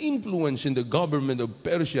and influence in the government of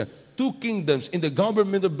Persia. 2 kingdoms, in the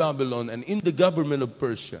government of Babylon and in the government of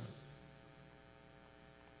Persia.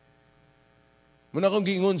 Muna akong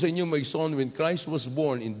gingon sa inyo, my son, when Christ was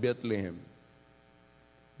born in Bethlehem,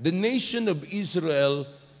 the nation of Israel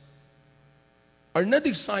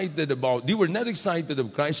they were not excited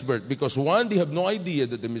of Christ's birth because one, they have no idea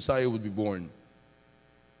that the Messiah would be born.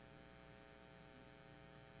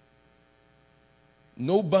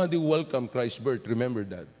 Nobody welcomed Christ's birth, remember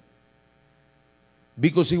that.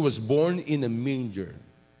 Because he was born in a manger.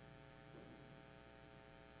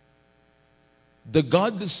 The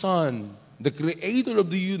God the Son, the creator of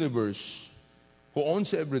the universe, who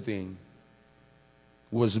owns everything,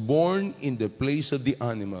 was born in the place of the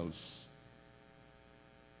animals.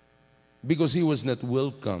 Because he was not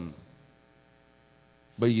welcomed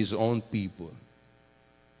by his own people.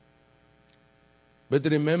 But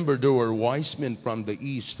remember, there were wise men from the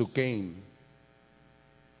east who came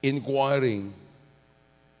inquiring,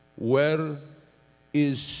 where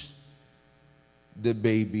is the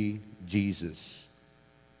baby Jesus?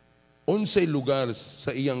 Unsay lugar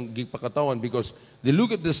sa iyang gipakatawan, because they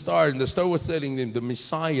look at the star and the star was telling them the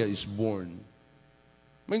Messiah is born.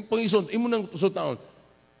 May pangison, imo nang sutaon.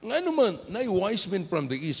 Nga naman, na wise men from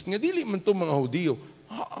the east, nga dili man to mga Hudyo,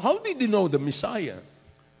 how did they know the Messiah?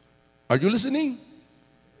 Are you listening?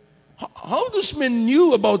 How those men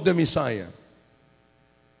knew about the Messiah?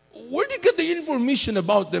 Where did they get the information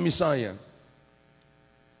about the Messiah?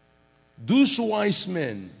 Those wise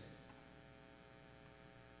men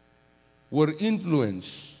were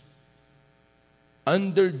influenced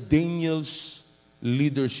under Daniel's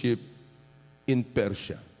leadership in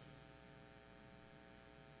Persia.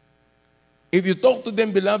 If you talk to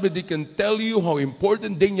them, beloved, they can tell you how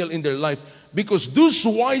important Daniel in their life, because those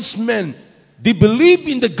wise men, they believe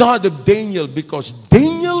in the God of Daniel because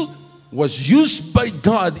Daniel was used by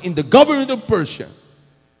God in the government of Persia.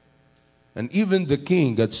 And even the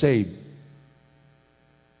king got saved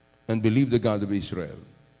and believed the God of Israel.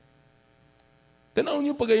 Tanaw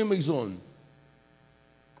niyo pa kayo magzon.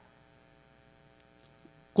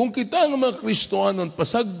 Kung kita ng mga Kristohanon,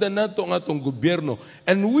 pasagdan na ito ang atong gobyerno,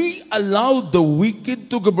 and we allow the wicked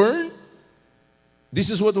to govern,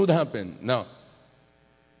 this is what would happen. Now,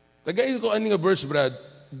 tagay ko aning verse, Brad.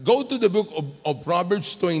 Go to the book of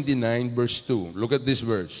Proverbs 29, verse 2. Look at this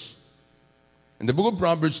verse. In the book of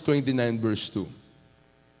Proverbs 29, verse 2.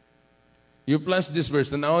 You plus this verse.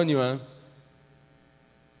 Tanawan niyo, ha?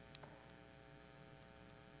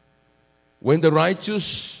 When the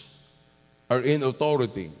righteous are in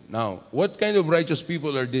authority. Now, what kind of righteous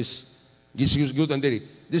people are these?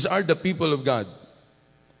 These are the people of God.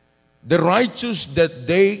 The righteous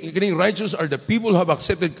righteous are the people who have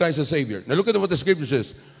accepted Christ as Savior. Now look at what the scripture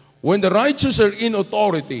says. When the righteous are in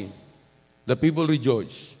authority, the people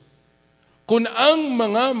rejoice. Kung ang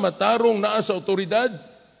mga matarong naa sa otoridad,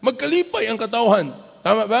 magkalipay ang katawhan.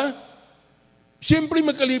 Tama ba? Siyempre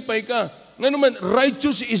magkalipay ka. Nga naman,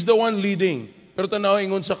 righteous is the one leading. Pero tanaw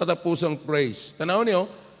ingon sa katapusang phrase. Tanaw niyo,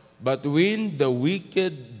 but when the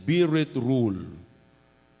wicked beareth rule,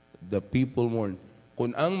 the people mourn.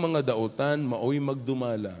 Kung ang mga dautan maoy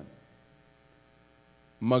magdumala,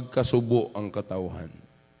 magkasubo ang katawhan.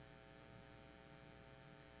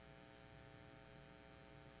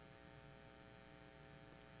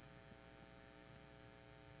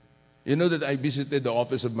 You know that I visited the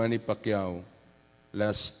office of Manny Pacquiao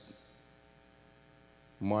last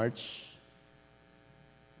March.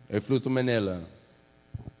 I flew to Manila.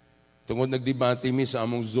 Tungod nagdebate mi sa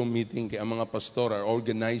among Zoom meeting kay ang mga pastor are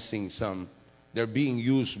organizing some. They're being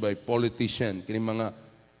used by politicians. Kini mga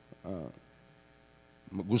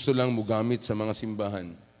gusto lang mo gamit sa mga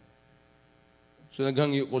simbahan. So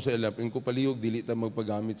naghangyo ko sa ilap, ko palihog, dili ta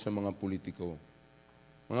magpagamit sa mga politiko.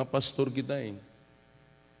 Mga pastor kita eh.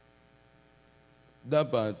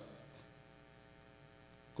 dapat,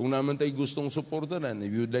 kung naman tayo gustong supportaran, if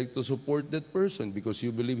you would like to support that person because you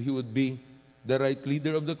believe he would be the right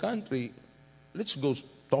leader of the country, let's go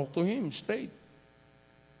talk to him straight.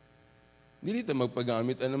 Hindi dito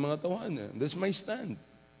magpagamit ng mga tawanan. That's my stand.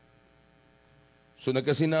 So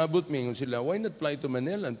nagkasinabot mi sila, why not fly to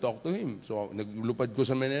Manila and talk to him? So naglupad ko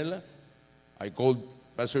sa Manila. I called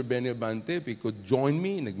Pastor Benny Abante if he could join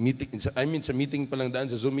me. Nag-meeting, sa meeting pa lang daan,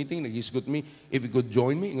 sa Zoom meeting, nag-hisgot me if he could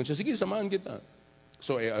join me. Ingon siya, sige, samahan kita.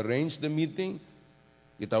 So I arranged the meeting.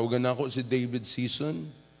 Itawagan ako si David Season.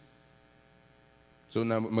 So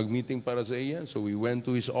mag-meeting para sa iya. So we went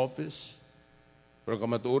to his office. Pero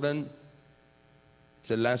kamaturan,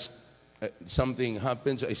 sa last, something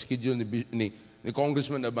happened sa schedule ni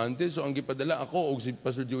Congressman Abante. So ang gipadala ako o si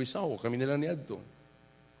Pastor Joey Sao, kami nila niadto.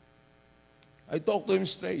 I talked to him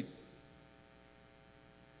straight.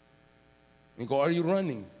 And ko, are you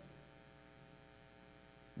running?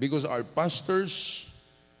 Because our pastors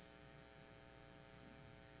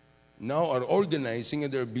now are organizing and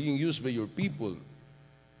they're being used by your people.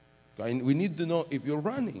 And we need to know if you're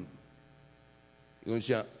running. Yun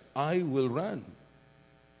siya, I will run.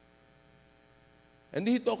 And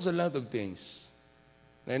he talks a lot of things.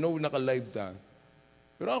 I know naka-live ta.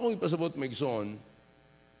 Pero akong ipasabot Megson,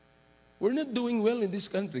 we're not doing well in this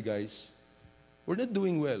country, guys. We're not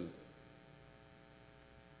doing well.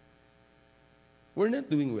 We're not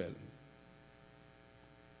doing well.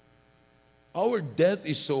 Our debt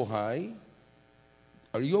is so high.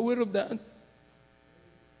 Are you aware of that?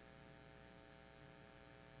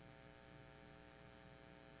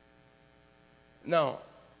 Now,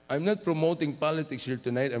 I'm not promoting politics here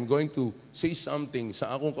tonight. I'm going to say something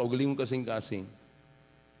sa akong kaugalingong kasing-kasing.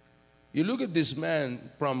 You look at this man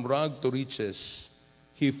from rag to riches.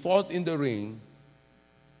 He fought in the ring.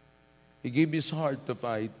 He gave his heart to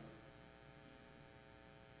fight.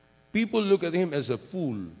 People look at him as a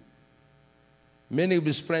fool. Many of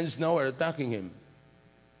his friends now are attacking him.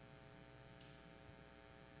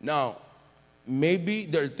 Now, maybe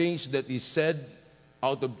there are things that he said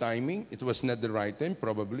out of timing. It was not the right time,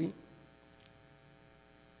 probably.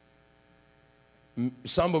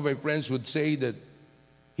 Some of my friends would say that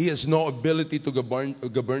he has no ability to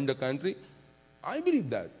govern the country. I believe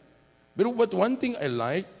that. But one thing I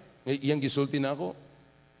like, iyang gisulti na ako,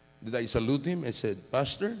 that I salute him, I said,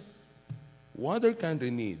 Pastor, what our country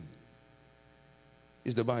need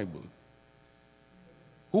is the Bible.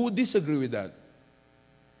 Who would disagree with that?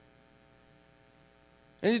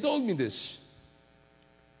 And he told me this.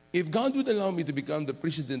 If God would allow me to become the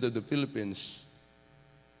president of the Philippines,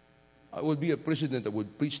 I would be a president that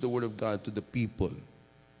would preach the word of God to the people.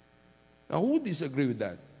 Now, who would disagree with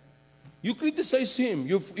that? You criticize him.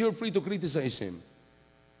 You're free to criticize him.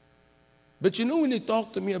 But you know, when he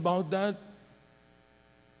talked to me about that,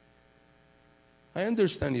 I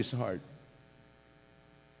understand his heart.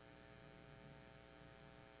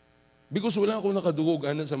 Because wala akong nakadugog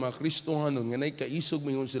sa mga Kristohanon nga kaisog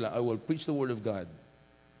mayon sila, I will preach the word of God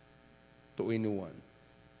to anyone.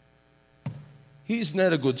 He is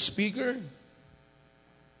not a good speaker,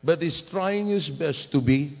 but he's trying his best to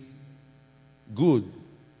be good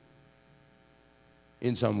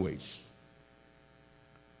in some ways.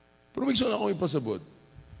 Pero may gusto akong ipasabot.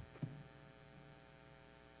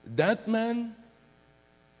 That man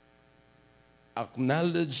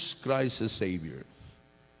acknowledged Christ as Savior.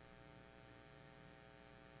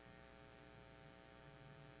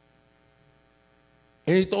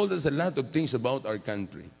 And he told us a lot of things about our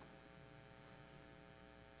country.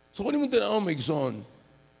 So kung mo tinaw Megson,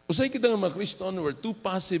 usay kita nga mga Kriston, we're too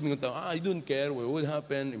passive, I don't care what will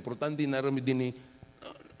happen, importante narami din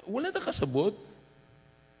wala na kasabot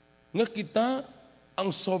nga kita ang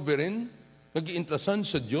sovereign, nag-iintrasan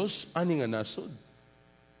sa Diyos, ani nga nasod.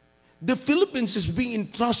 The Philippines is being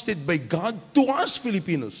entrusted by God to us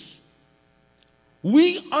Filipinos.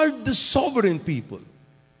 We are the sovereign people.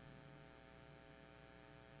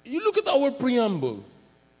 You look at our preamble.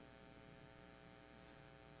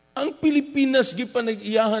 Ang Pilipinas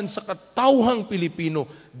gipanag-iyahan sa katawhang Pilipino,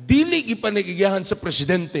 dili gipanag-iyahan sa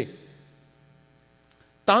presidente.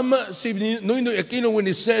 Tama si Noynoy Aquino when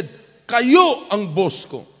he said, kayo ang boss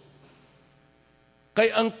ko.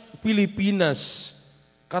 Kay ang Pilipinas,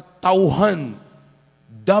 katawhan,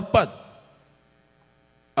 dapat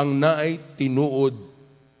ang naay tinuod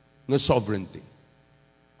ng sovereignty.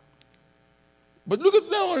 But look at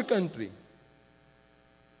now our country.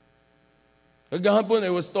 Kagahapon, I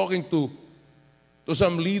was talking to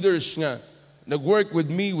some leaders nga nag-work with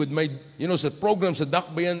me with my, sa program sa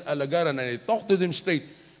Dakbayan Alagaran, and I talked to them straight.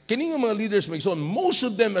 Kini nga mga leaders, most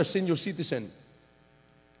of them are senior citizen.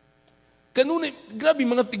 Kanunay, grabe,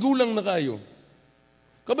 mga tigulang na kayo.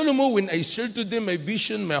 Kabalo mo, when I shared to them my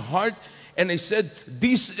vision, my heart, and I said,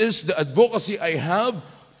 this is the advocacy I have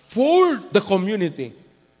for the community.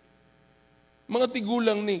 Mga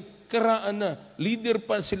tigulang ni, karaan na, leader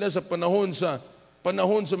pa sila sa panahon sa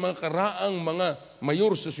mga karaang mga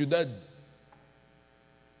mayor sa syudad.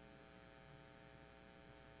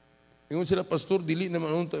 Ingon sila, Pastor, dili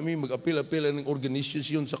naman unta mi mag-apil-apil ng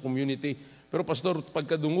organisasyon sa community. Pero Pastor,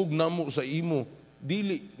 pagkadungog namo sa imo,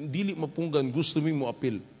 dili mapunggan, gusto mi mo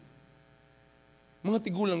apil. Mga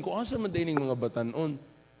tigulang ko, asa man dining mga batanon?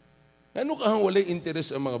 Ano kahang walay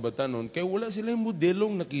interes ang mga batanon? Kaya wala silang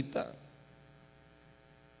modelong nakita.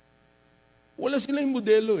 Wala silang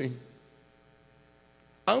modelo eh.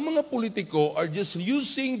 Ang mga politiko are just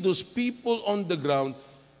using those people on the ground,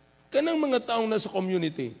 kanang mga taong nasa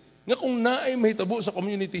community, nga kung naay mahitabo sa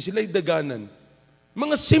community, sila'y daganan.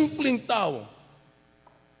 Mga simpleng tao.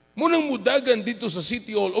 Munang mudagan dito sa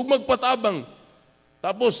City Hall o magpatabang.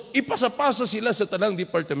 Tapos, ipasapasa sila sa tanang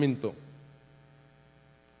departamento.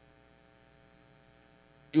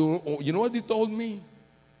 You know what they told me?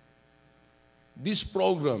 This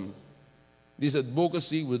program, this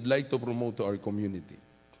advocacy would like to promote to our community.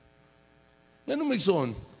 Ano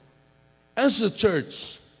magson? As a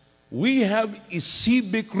church, we have a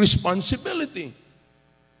civic responsibility.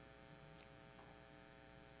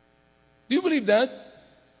 Do you believe that?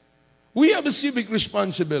 We have a civic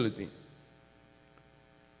responsibility.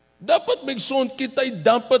 Dapat magson kita'y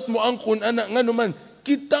dapat mo ang kunana nga naman,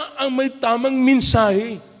 kita ang may tamang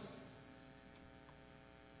mensahe.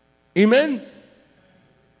 Amen?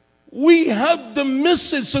 We have the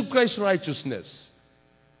message of Christ's righteousness.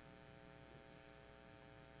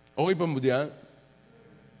 Okay pa mo diyan?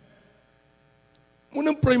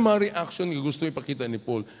 Munang primary action nga gusto ipakita ni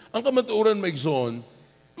Paul. Ang kamatuoran maigsoon,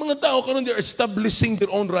 mga tao karon they are establishing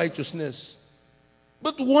their own righteousness.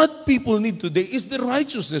 But what people need today is the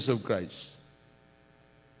righteousness of Christ.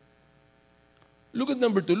 Look at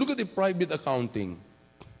number 2. Look at the private accounting.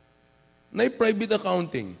 Na private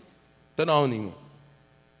accounting. Tanaw ninyo.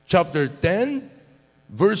 Chapter 10,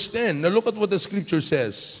 verse 10. Now look at what the scripture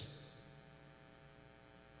says.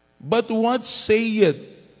 But what saith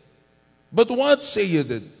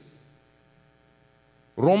it?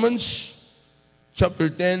 Romans chapter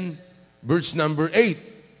 10, verse number 8.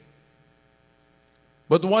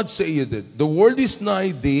 But what saith it? The word is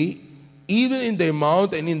nigh thee, even in thy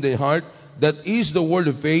mouth and in thy heart, that is the word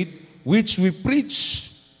of faith which we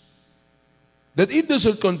preach. That if thou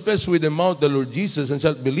shalt confess with the mouth the Lord Jesus, and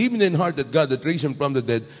shalt believe in thine heart that God hath raised him from the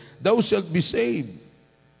dead, thou shalt be saved.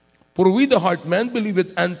 For with the heart man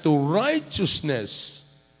believeth unto righteousness,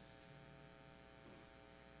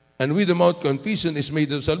 and with the mouth confession is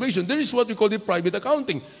made of salvation. There is what we call the private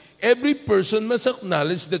accounting. Every person must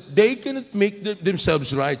acknowledge that they cannot make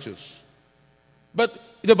themselves righteous. But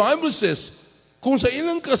the Bible says, kung sa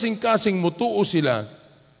ilang kasing-kasing mutuo sila,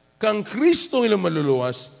 kang Kristo ilang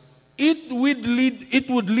maluluwas, it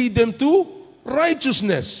would lead them to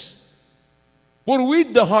righteousness. For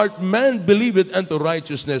with the heart man believeth unto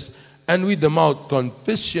righteousness, and with the mouth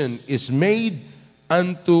confession is made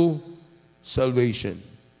unto salvation.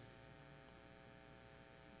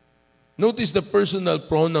 Notice the personal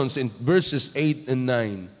pronouns in verses 8 and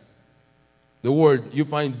 9. The word, you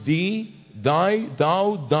find thee, thy,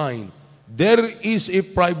 thou, thine. There is a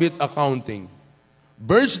private accounting.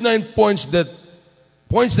 Verse 9 points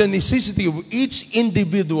the necessity of each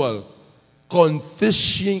individual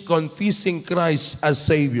confessing Christ as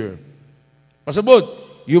Savior. Pasabot,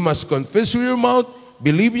 you must confess with your mouth,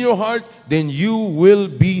 believe in your heart, then you will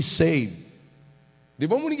be saved. Di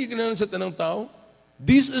ba mo nagkikinalan sa tanang tao?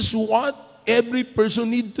 This is what every person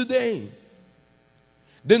needs today.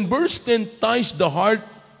 Then verse 10 ties the heart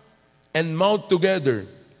and mouth together.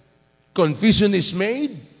 Confession is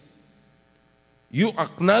made. You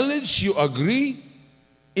acknowledge, you agree.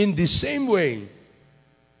 In the same way,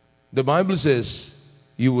 the Bible says,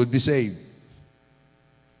 you would be saved.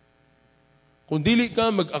 Kung dili ka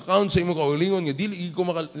mag-account sa imong kaugalingon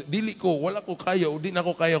nga wala ko kaya o di na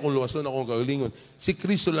ko kaya kung luwason akong kaugalingon. Si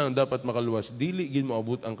Kristo lang dapat makaluwas. Dili gid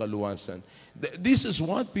moabot ang kaluwasan. This is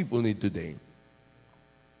what people need today.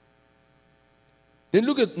 Then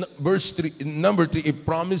look at verse 3, number 3, a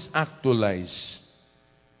promise actualized.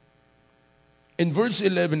 In verse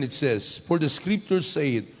 11 it says, for the scriptures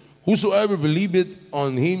say it, whosoever believeth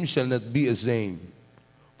on him shall not be ashamed.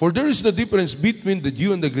 For there is no difference between the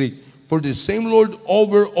Jew and the Greek. For the same Lord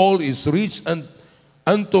over all is rich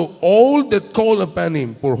unto all that call upon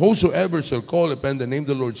him. For whosoever shall call upon the name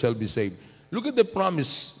of the Lord shall be saved. Look at the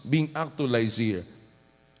promise being actualized here.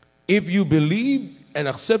 If you believe and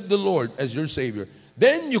accept the Lord as your Savior,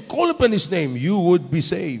 then you call upon His name, you would be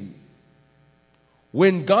saved.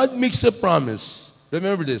 When God makes a promise,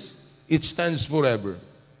 remember this, it stands forever.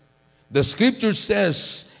 The scripture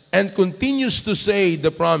says and continues to say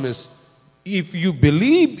the promise, if you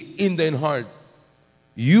believe in thine heart,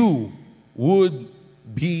 you would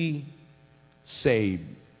be saved.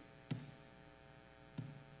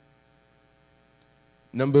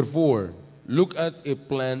 Number 4, look at a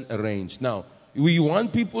plan arranged. Now, we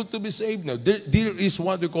want people to be saved. Now, there is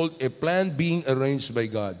what we call a plan being arranged by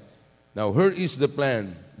God. Now, here is the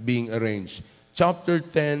plan being arranged. Chapter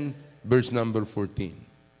 10, verse number 14.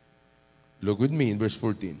 Look with me in verse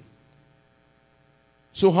 14.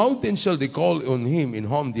 So how then shall they call on him in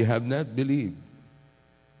whom they have not believed?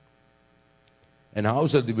 And how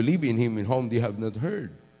shall they believe in him in whom they have not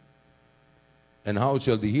heard? And how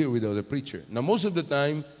shall they hear without a preacher? Now, most of the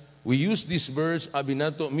time, we use this verse, abi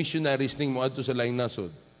nato, missionaries ning mo adto sa laing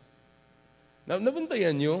nasod. Now,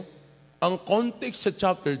 nabantayan nyo, ang context sa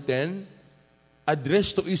chapter 10,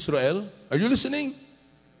 addressed to Israel. Are you listening?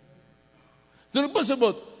 Then it was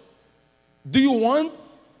about, do you want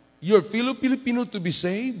your fellow Filipino to be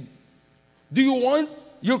saved? Do you want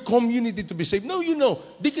your community to be saved? No, you know,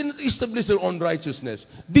 they cannot establish their own righteousness.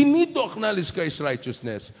 They need to acknowledge Christ's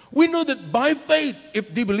righteousness. We know that by faith,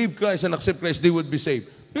 if they believe Christ and accept Christ, they would be saved.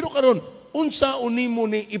 Pero karon, unsa uni mo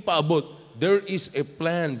ni ipaabot? There is a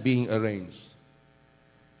plan being arranged.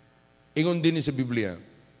 Ingon din sa Biblia.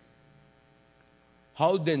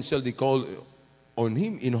 How then shall they call on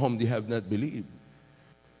him in whom they have not believed?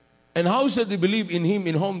 And how shall they believe in him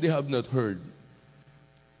in whom they have not heard?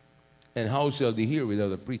 And how shall they hear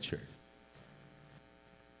without a preacher?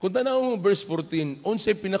 Kung tanaw mo verse 14,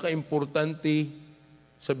 unsay pinaka-importante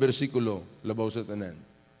sa bersikulo, labaw sa tanan?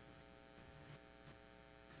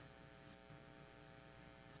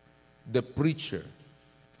 The preacher.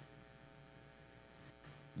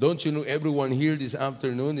 Don't you know everyone here this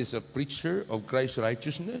afternoon is a preacher of Christ's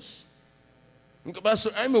righteousness? Pastor,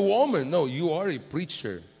 I'm a woman. No, you are a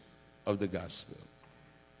preacher of the gospel.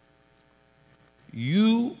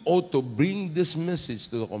 You ought to bring this message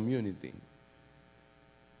to the community.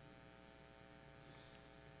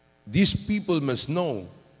 These people must know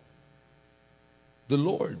the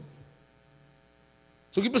Lord.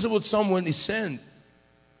 So give us about someone is sent.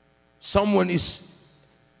 Someone is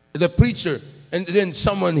the preacher. And then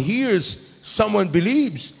someone hears, someone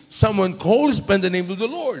believes, someone calls upon the name of the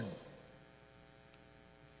Lord.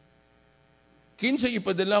 Kinsay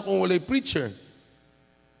ipadala kung walay preacher?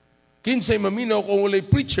 Kinsay maminaw kung walay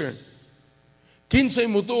preacher? Kinsay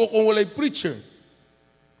mutuo kung walay preacher?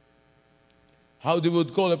 How they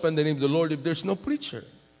would call upon the name of the Lord if there's no preacher?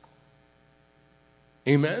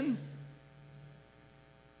 Amen?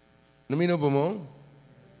 Naminaw pa mo?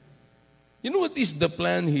 You know what is the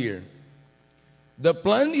plan here? The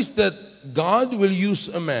plan is that God will use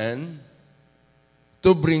a man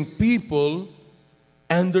to bring people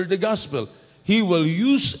under the gospel. He will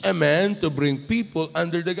use a man to bring people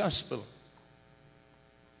under the gospel.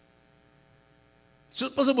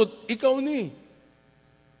 So, pasabot, ikaw ni.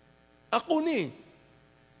 Ako ni.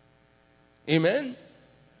 Amen?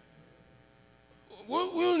 We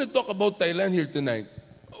will not talk about Thailand here tonight.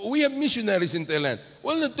 We have missionaries in Thailand.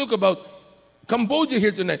 We will not talk about Cambodia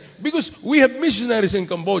here tonight because we have missionaries in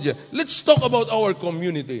Cambodia. Let's talk about our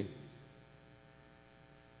community.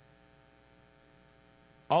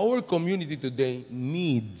 Our community today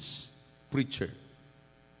needs preacher.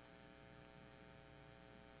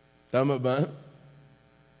 Tama ba?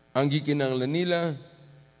 Ang gikinanglan nila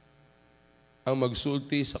ang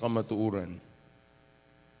magsulti sa kamatuuran.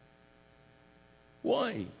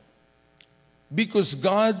 Why? Because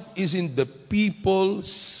God is in the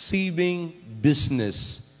people-saving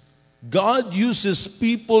business. God uses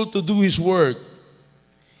people to do His work.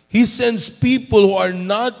 He sends people who are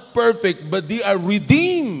not perfect, but they are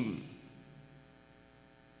redeemed.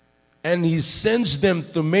 And He sends them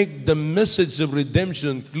to make the message of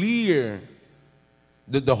redemption clear,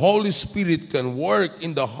 that the Holy Spirit can work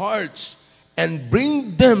in the hearts and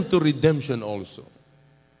bring them to redemption also.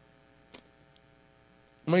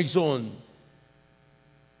 My son,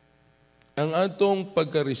 ang atong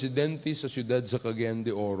pagka-residente sa siyudad sa Cagayan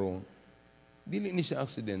de Oro, dili ni siya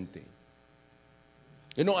aksidente.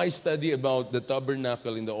 You know, I study about the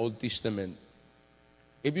tabernacle in the Old Testament.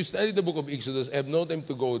 If you study the book of Exodus, I have no time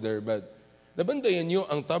to go there, but nabantayan nyo,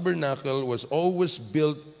 ang tabernacle was always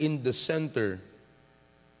built in the center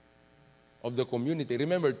of the community.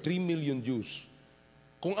 Remember, 3 million Jews.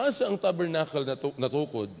 Kung asa ang tabernacle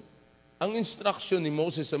natukod, ang instruction ni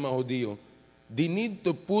Moses sa mga Hudyo, they need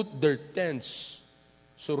to put their tents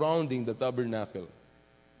surrounding the tabernacle.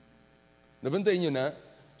 Nabantayin nyo na?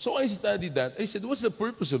 So I studied that. I said, what's the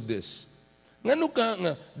purpose of this? Ngano ka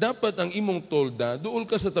nga, dapat ang imong tolda, dool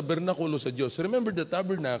ka sa tabernakulo sa Diyos. Remember, the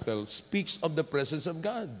tabernacle speaks of the presence of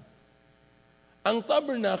God. Ang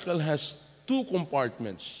tabernacle has two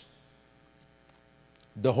compartments.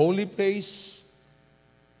 The holy place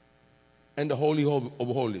and the Holy of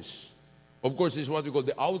Holies. Of course, this is what we call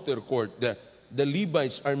the outer court. The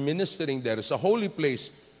Levites are ministering there. Sa holy place,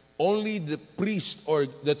 only the priest or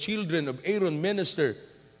the children of Aaron minister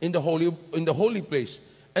in the holy place.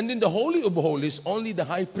 And in the Holy of Holies, only the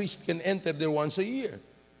high priest can enter there once a year.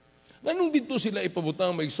 Ganun dito sila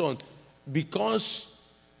ipabutang maigsoon? Because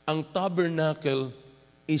ang tabernacle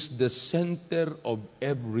is the center of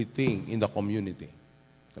everything in the community.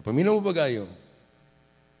 Napaminaw mo ba gayo?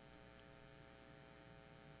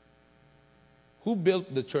 Who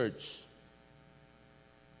built the church?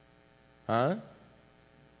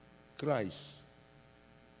 Christ.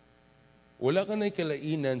 Wala ka na'y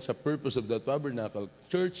kalainan sa purpose of the tabernacle.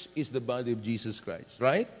 Church is the body of Jesus Christ.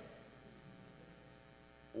 Right?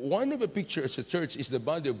 One of the pictures of a church is the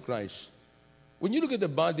body of Christ. When you look at the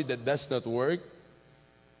body that does not work,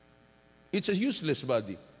 it's a useless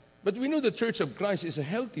body. But we know the church of Christ is a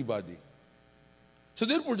healthy body. So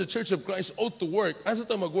therefore, the church of Christ ought to work. Asa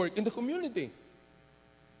ta mag-work? In the community.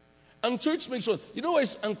 Ang church makes on. You know why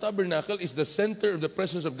ang tabernacle is the center of the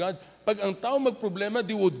presence of God? Pag ang tao magproblema,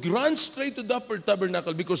 they would run straight to the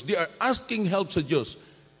tabernacle because they are asking help sa Diyos.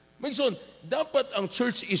 Makes on, dapat ang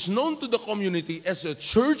church is known to the community as a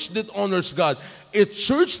church that honors God, a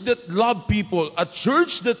church that loves people, a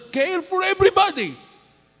church that cares for everybody.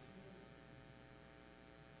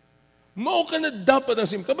 Mao ka na dapat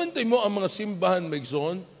ang kabantay mo ang mga simbahan,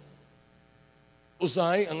 Megson.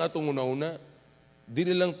 Usahay ang atong una-una. Di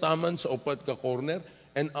nilang taman sa upat ka corner.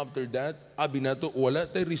 And after that, abi nato, wala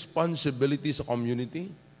tayo responsibility sa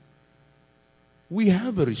community. We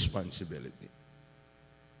have a responsibility.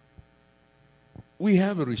 We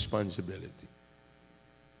have a responsibility.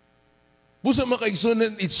 Busa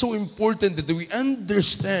makaigsoon, it's so important that we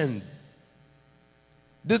understand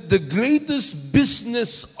that the greatest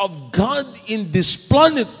business of God in this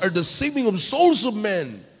planet are the saving of souls of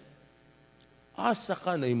men. Asa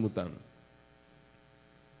ka na imutang.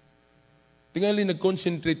 Tingali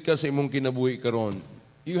nag-concentrate ka sa imong kinabuhi karon.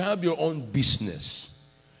 You have your own business.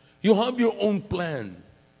 You have your own plan.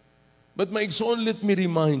 But maigsoon, let me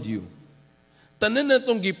remind you, tanan na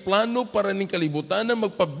itong giplano para ning kalibutan na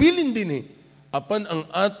magpabilin din apan ang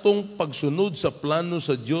atong pagsunod sa plano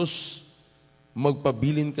sa Diyos,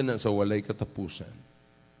 magpabilin ka na sa walay katapusan.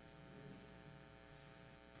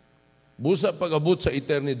 Busa pag-abot sa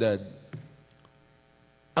eternidad,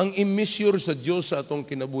 ang immisure sa Diyos sa atong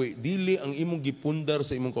kinabuhi, dili ang imong gipundar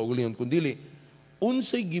sa imong kaugalingon, kundi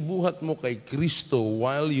unsay gibuhat mo kay Kristo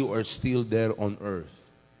while you are still there on earth.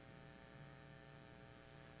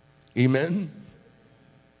 Amen?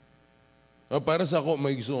 Para sa ako,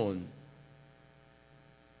 maigsoon,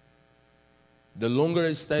 the longer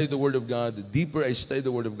I study the Word of God, the deeper I study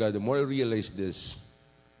the Word of God, the more I realize this.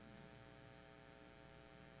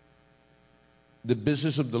 The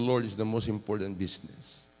business of the Lord is the most important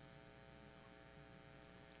business.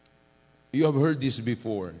 You have heard this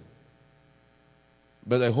before.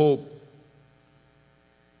 But I hope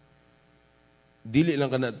dili lang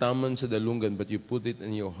ka nataman sa dalungan, but you put it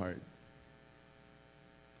in your heart.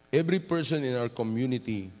 Every person in our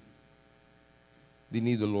community, they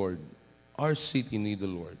need the Lord. Our city need the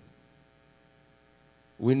Lord.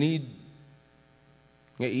 We need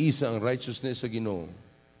nga isa ang righteousness sa Ginoo.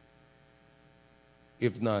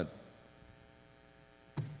 If not,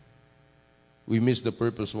 we miss the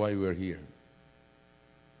purpose why we're here.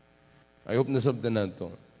 I hope nasabtan nato.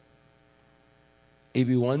 If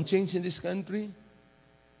we want change in this country,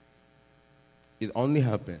 it only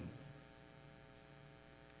happened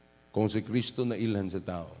kung si Kristo na ilhan sa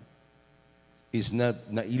tao. Is not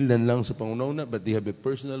nailan lang sa pangunauna, but they have a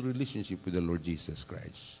personal relationship with the Lord Jesus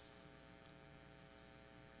Christ.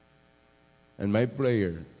 And my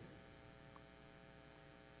prayer,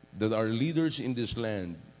 that our leaders in this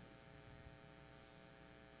land,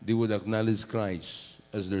 they would acknowledge Christ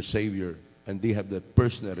as their Savior, and they have that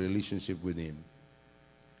personal relationship with Him.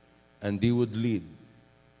 And they would lead,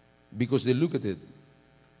 because they look at it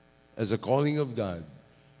as a calling of God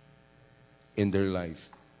in their life,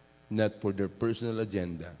 not for their personal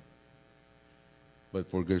agenda,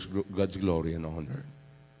 but for God's glory and honor.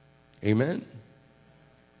 Amen?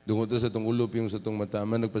 Dungo to sa itong ulop yung sa itong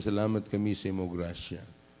matama, nagpasalamat kami sa imo grasya.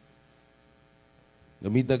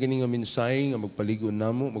 Gamita kini nga minsay nga magpaligon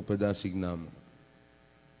namo, magpadasig namo.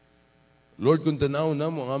 Lord, kung tanaw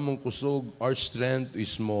namo ang among kusog, our strength is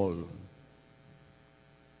small.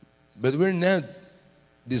 But we're not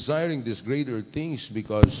desiring these greater things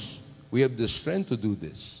because we have the strength to do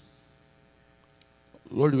this.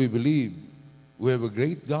 Lord, we believe we have a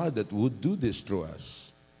great God that would do this through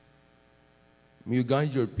us. May you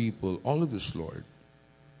guide your people, all of us, Lord.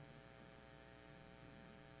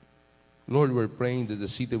 Lord, we're praying that the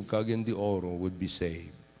city of Cagayan de Oro would be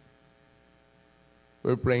saved.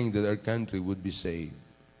 We're praying that our country would be saved.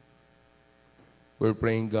 We're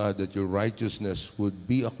praying, God, that your righteousness would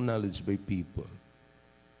be acknowledged by people.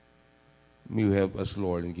 May you help us,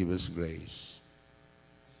 Lord, and give us grace.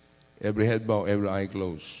 Every head bow, every eye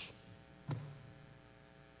closed.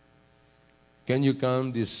 Can you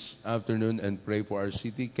come this afternoon and pray for our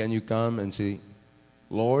city? Can you come and say,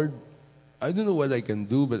 Lord, I don't know what I can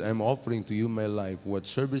do, but I'm offering to you my life. What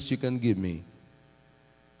service you can give me,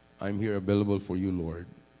 I'm here available for you, Lord.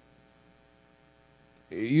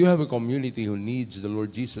 You have a community who needs the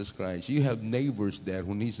Lord Jesus Christ. You have neighbors there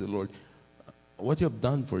who needs the Lord. What you have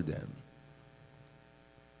done for them.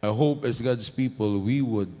 I hope as God's people we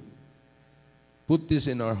would put this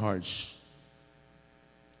in our hearts,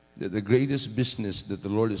 that the greatest business that the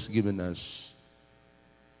Lord has given us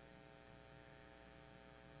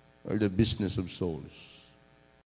are the business of souls.